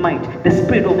Spirit of might, the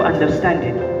Spirit of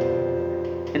understanding.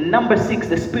 And number 6,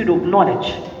 the Spirit of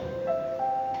knowledge.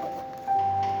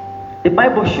 The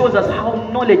Bible shows us how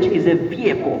knowledge is a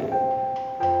vehicle.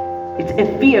 It's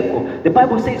a vehicle. The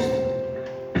Bible says,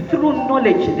 through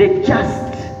knowledge the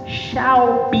just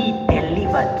shall be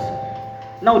delivered.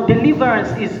 Now,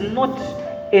 deliverance is not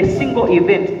a single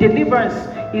event. Deliverance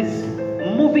is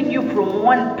moving you from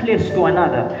one place to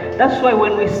another. That's why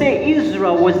when we say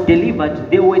Israel was delivered,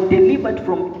 they were delivered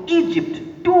from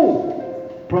Egypt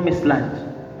to Promised Land.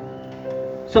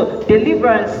 So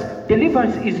deliverance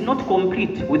is not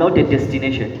complete without a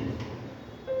destination.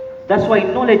 That's why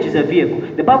knowledge is a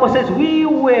vehicle. The Bible says we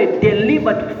were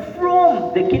delivered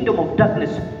from the kingdom of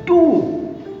darkness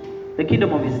to the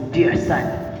kingdom of his dear Son,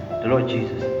 the Lord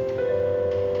Jesus.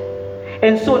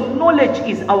 And so knowledge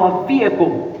is our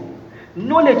vehicle.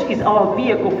 Knowledge is our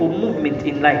vehicle for movement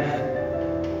in life.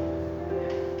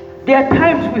 There are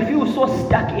times we feel so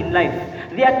stuck in life.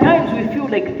 There are times we feel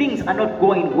like things are not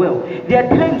going well. There are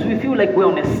times we feel like we're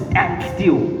on a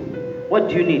standstill. What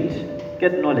do you need?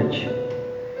 Get knowledge.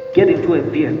 Get into a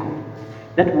vehicle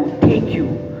that will take you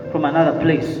from another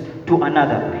place to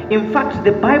another. In fact,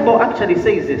 the Bible actually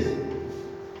says this.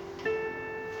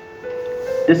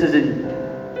 This is in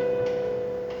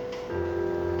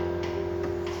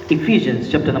Ephesians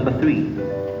chapter number 3,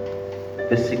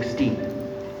 verse 16.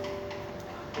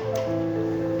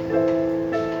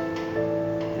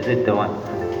 Is it the one?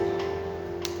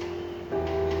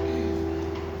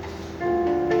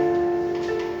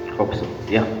 Hope so.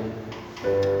 Yeah.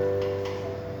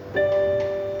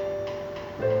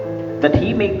 That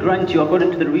he may grant you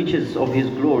according to the riches of his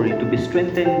glory to be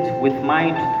strengthened with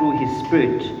might through his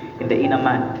spirit in the inner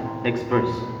man. Next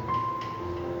verse.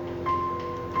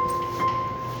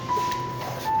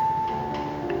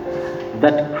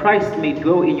 That Christ may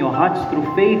dwell in your hearts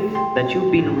through faith, that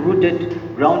you've been rooted,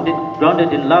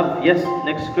 grounded in love. Yes,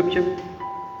 next scripture.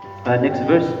 Next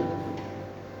verse.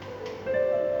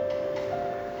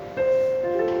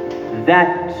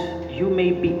 That you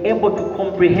may be able to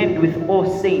comprehend with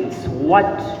all saints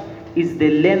what is the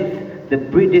length, the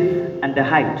breadth, and the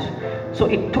height. So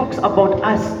it talks about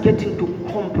us getting to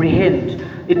comprehend.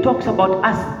 It talks about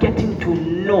us getting to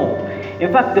know.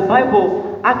 In fact, the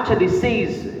Bible actually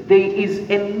says there is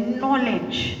a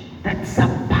knowledge that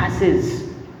surpasses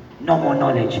normal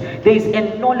knowledge. There is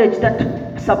a knowledge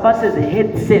that surpasses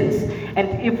head sense. And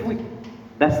if we,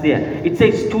 that's there. It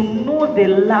says to know the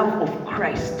love of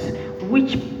Christ,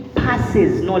 which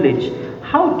passes knowledge.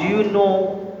 How do you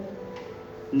know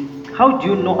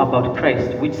about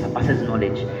Christ, which surpasses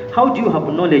knowledge? How do you have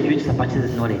knowledge which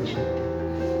surpasses knowledge?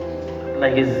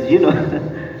 Like,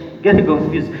 getting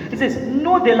confused. It says,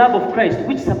 know the love of Christ,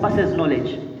 which surpasses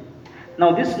knowledge.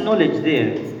 Now, this knowledge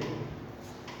there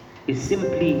is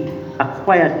simply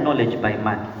acquired knowledge by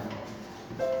man.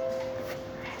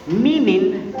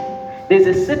 Meaning, there's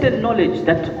a certain knowledge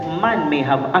that man may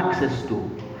have access to,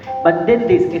 but then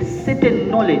there's a certain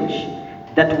knowledge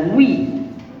that we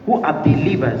who are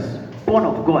believers, born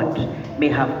of God, may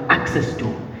have access to,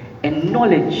 and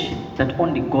knowledge that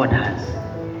only God has.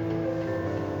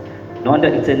 No wonder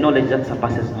it's a knowledge that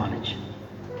surpasses knowledge.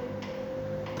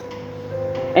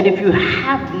 And if you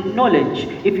have knowledge,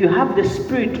 if you have the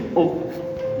spirit of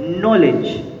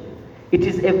knowledge, It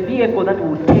is a vehicle that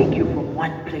will take you from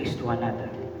one place to another.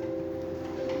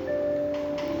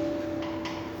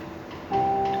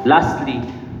 Lastly,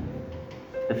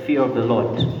 the fear of the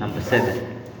Lord. Number 7.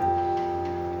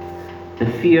 The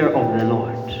fear of the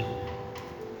Lord.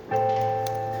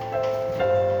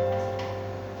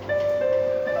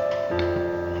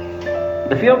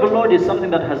 The fear of the Lord is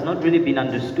something that has not really been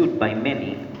understood by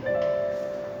many.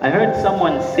 I heard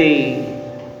someone say,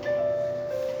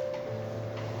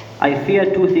 I fear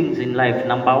 2 things in life.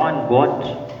 Number 1, God,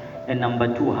 and number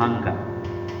 2, hunger.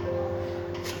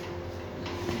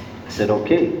 I said,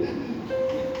 okay.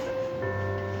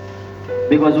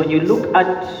 Because when you look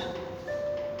at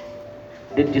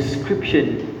the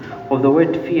description of the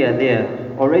word fear there,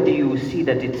 already you see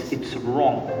that it's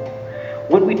wrong.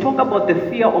 When we talk about the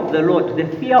fear of the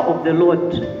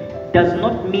Lord does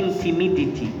not mean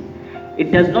timidity.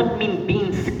 It does not mean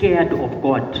being scared of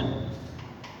God.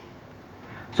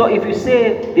 So if you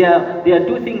say there are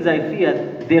 2 things I fear,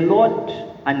 the Lord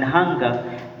and hunger,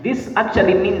 this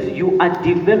actually means you are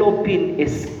developing a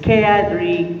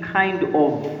scary kind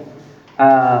of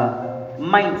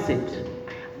mindset.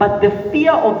 But the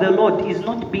fear of the Lord is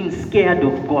not being scared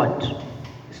of God.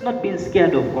 It's not being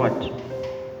scared of God.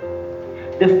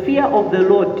 The fear of the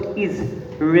Lord is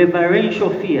reverential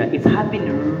fear. It's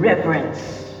having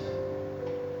reverence.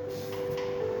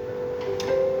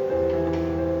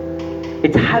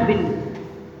 It's having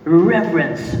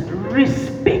reverence,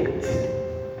 respect.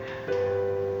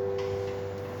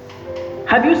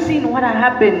 Have you seen what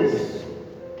happens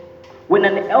when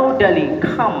an elderly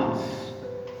comes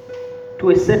to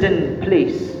a certain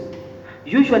place?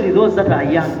 Usually those that are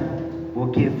young will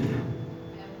give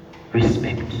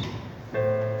respect.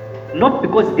 Not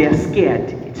because they are scared,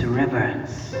 it's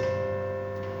reverence.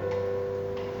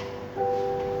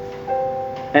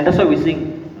 And that's why we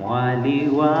sing, Mwali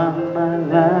wa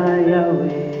malaya we,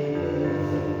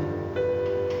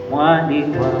 Mwali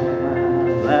wa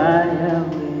malaya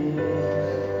we,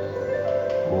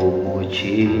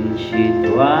 Omuchinchi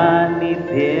twani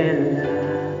pela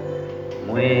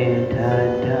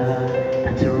mwetata.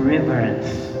 That's reverence,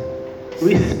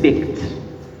 respect,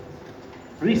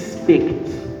 respect.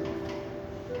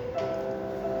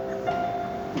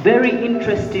 Very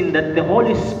interesting that the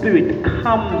Holy Spirit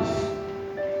comes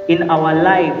in our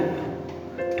life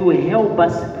to help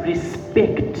us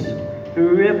respect,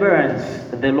 reverence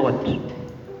the Lord.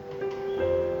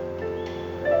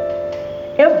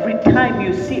 Every time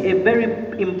you see a very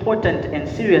important and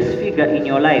serious figure in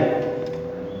your life,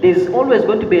 there's always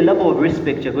going to be a level of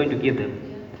respect you're going to give them.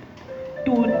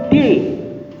 Today,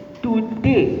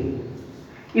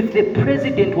 if the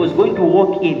president was going to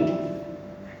walk in,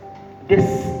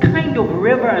 this kind of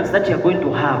reverence that you're going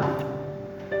to have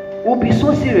will be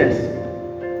so serious.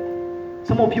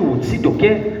 Some of you would sit,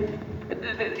 okay?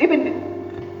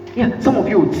 Some of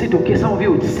you would sit, okay? Some of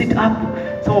you would sit up.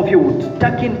 Some of you would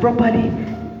tuck in properly.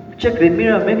 Check the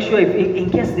mirror, make sure if in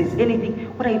case there's anything.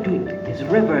 What are you doing? There's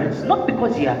reverence. Not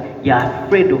because you're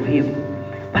afraid of him,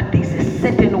 but there's a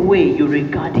certain way you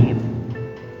regard him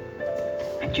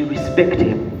and you respect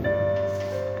him.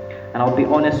 And I'll be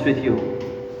honest with you.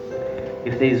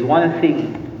 If there is one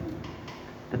thing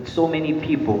that so many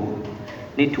people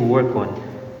need to work on,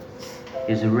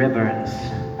 is reverence,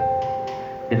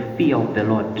 the fear of the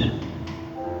Lord.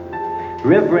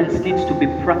 Reverence needs to be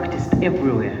practiced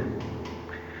everywhere,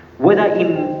 whether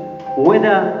in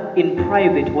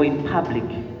private or in public,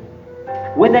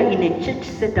 whether in a church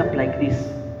setup like this.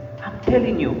 I'm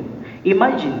telling you,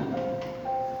 imagine.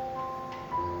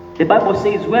 The Bible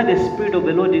says, where the Spirit of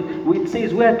the Lord is, it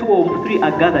says, where 2 or 3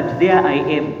 are gathered, there I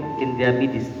am in their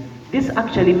midst. This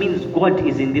actually means God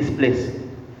is in this place.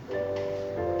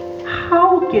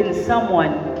 How can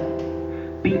someone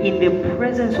be in the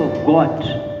presence of God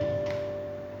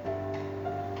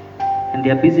and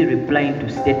they are busy replying to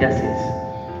statuses?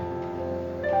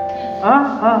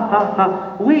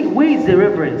 Where is the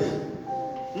reverence?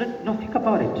 No, think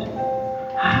about it.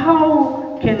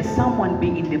 How can someone be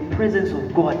in the presence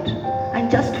of God and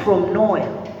just from nowhere?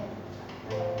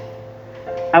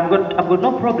 I've got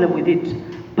no problem with it,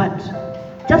 but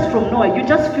just from nowhere, you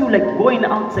just feel like going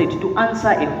outside to answer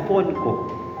a phone call.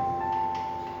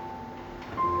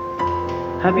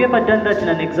 Have you ever done that in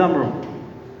an exam room?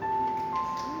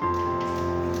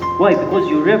 Why? Because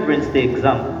you reverence the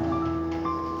exam.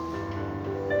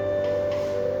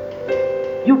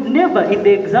 You've never, in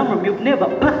the exam room, you've never,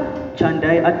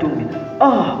 Chandai Atumina.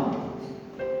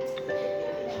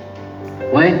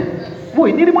 Why?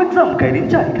 Boy, need more exam, Kaidin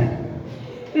Chai.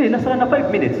 In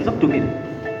 5 minutes, it's up to me.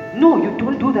 No, you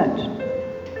don't do that.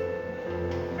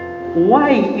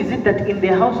 Why is it that in the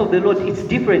house of the Lord it's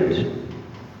different?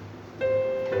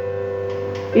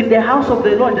 In the house of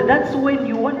the Lord, that's when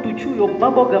you want to chew your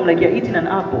bubble gum like you're eating an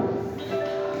apple.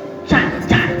 Cha,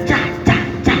 cha, cha, cha,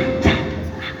 cha, cha.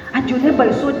 And your neighbor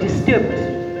is so disturbed.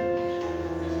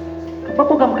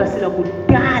 Bubble gum kasila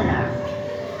kudala,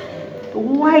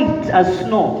 white as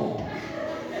snow.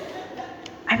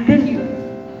 And then you,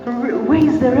 where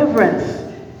is the reverence?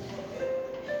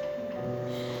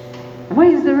 Where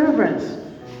is the reverence?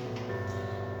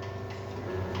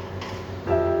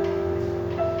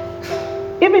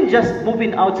 Even just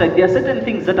moving outside, there are certain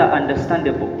things that are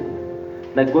understandable,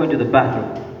 like going to the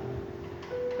bathroom.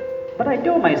 But I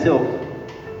tell myself,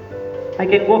 I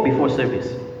can go before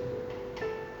service.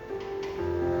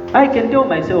 I can tell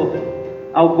myself,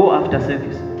 I'll go after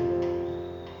service.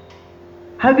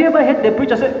 Have you ever heard the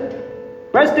preacher say,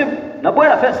 praise him,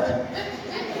 Nabuela first.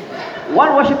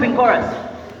 One worshiping chorus.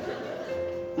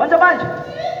 Manja manja.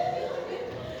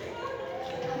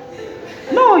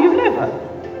 No, you've never.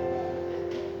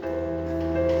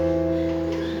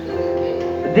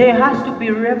 There has to be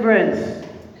reverence.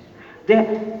 There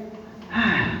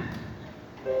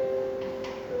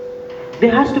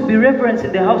has to be reverence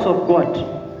in the house of God.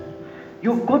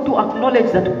 You've got to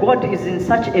acknowledge that God is in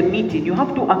such a meeting. You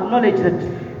have to acknowledge that,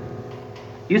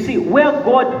 you see, where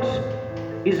God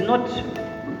is not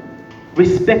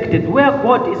respected, where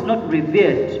God is not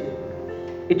revered,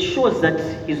 it shows that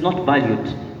He's not valued.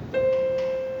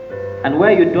 And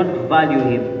where you don't value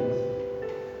Him,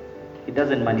 it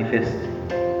doesn't manifest.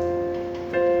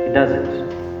 It doesn't.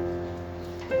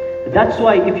 That's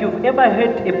why if you've ever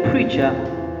heard a preacher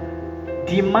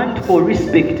demand for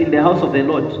respect in the house of the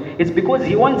Lord, it's because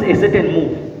he wants a certain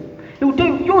move. He will tell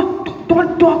you,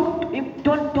 don't talk,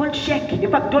 don't shake,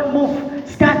 in fact, don't move,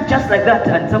 stand just like that.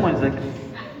 And someone's like,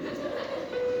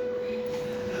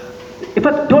 in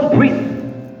fact, don't breathe.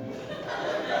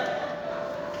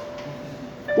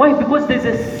 Why? Because there's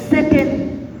a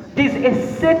certain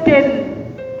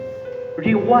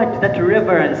reward that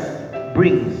reverence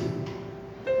brings.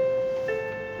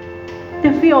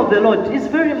 The fear of the Lord is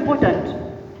very important.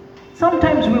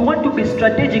 Sometimes we want to be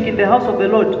strategic in the house of the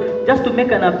Lord just to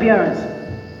make an appearance.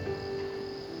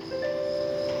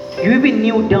 You even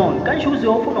kneel down. Can't you use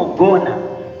your phone or gona?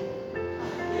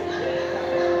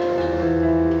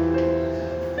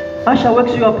 Asha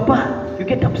wakes you up, you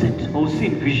get upset. Oh,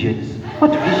 seeing visions.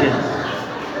 What visions?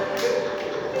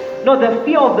 No, the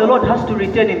fear of the Lord has to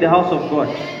return in the house of God.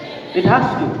 It has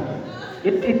to.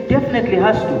 It definitely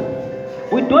has to.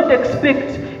 We don't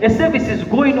expect a service is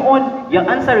going on, you're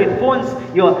answering phones,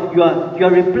 you're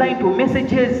replying to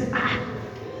messages.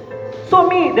 So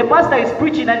me, the pastor is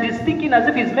preaching and he's thinking as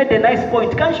if he's made a nice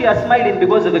point. Can't you are smiling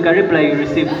because of the reply you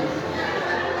received?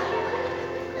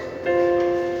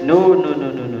 No.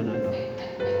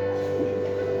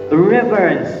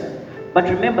 Reverence. But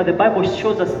remember, the Bible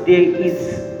shows us there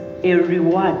is a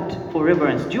reward for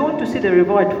reverence. Do you want to see the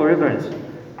reward for reverence?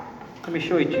 Let me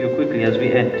show it to you quickly as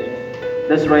we end.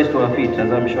 Let's rise to our feet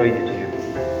as I'm showing it to you.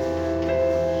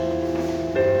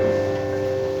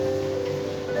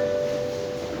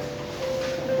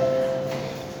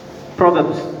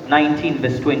 Proverbs 19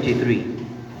 verse 23.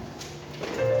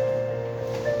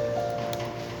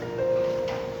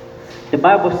 The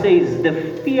Bible says, the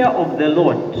fear of the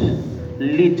Lord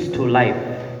leads to life,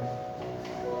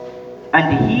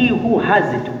 and he who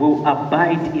has it will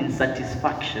abide in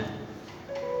satisfaction.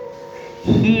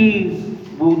 He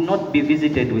will not be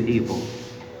visited with evil.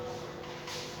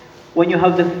 When you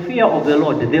have the fear of the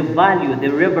Lord, the value,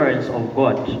 the reverence of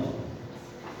God,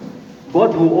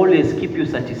 God will always keep you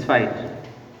satisfied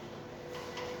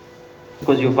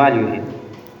because you value Him.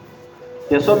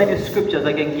 There are so many scriptures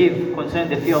I can give concerning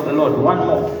the fear of the Lord. One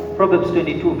more, Proverbs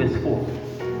 22 verse 4.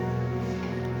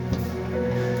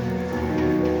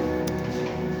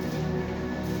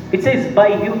 It says,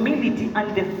 by humility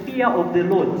and the fear of the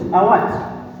Lord are what?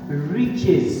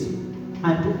 Riches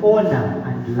and honor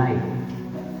and life.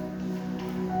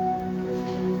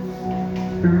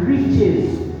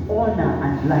 Riches, honor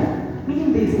and life.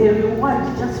 Meaning there is a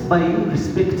reward just by you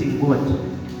respecting God.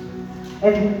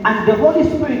 And the Holy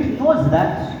Spirit knows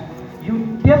that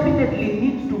you definitely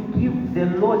need to give the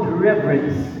Lord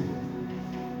reverence.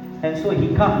 And so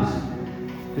He comes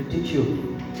to teach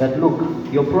you that, look,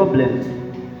 your problem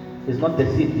is not the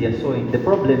seed they are sowing. The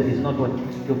problem is not what?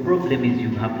 Your problem is you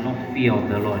have no fear of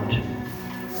the Lord.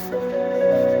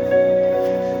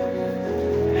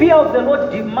 Fear of the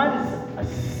Lord demands a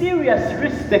serious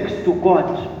respect to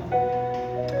God.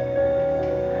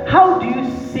 How do you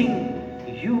sing,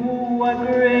 you are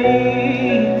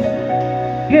great?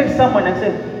 Hear someone and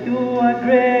say, you are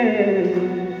great.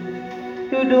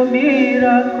 You do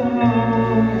miracles.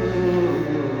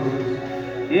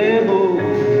 Yeah,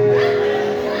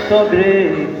 so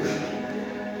great.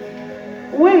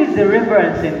 Where is the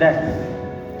reverence in that?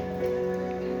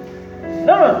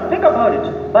 No, think about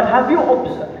it. But have you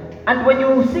observed? And when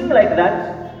you sing like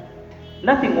that,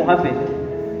 nothing will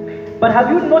happen. But have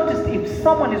you noticed if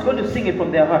someone is going to sing it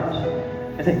from their heart?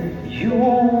 They say, you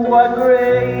are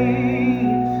great.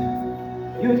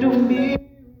 You do me.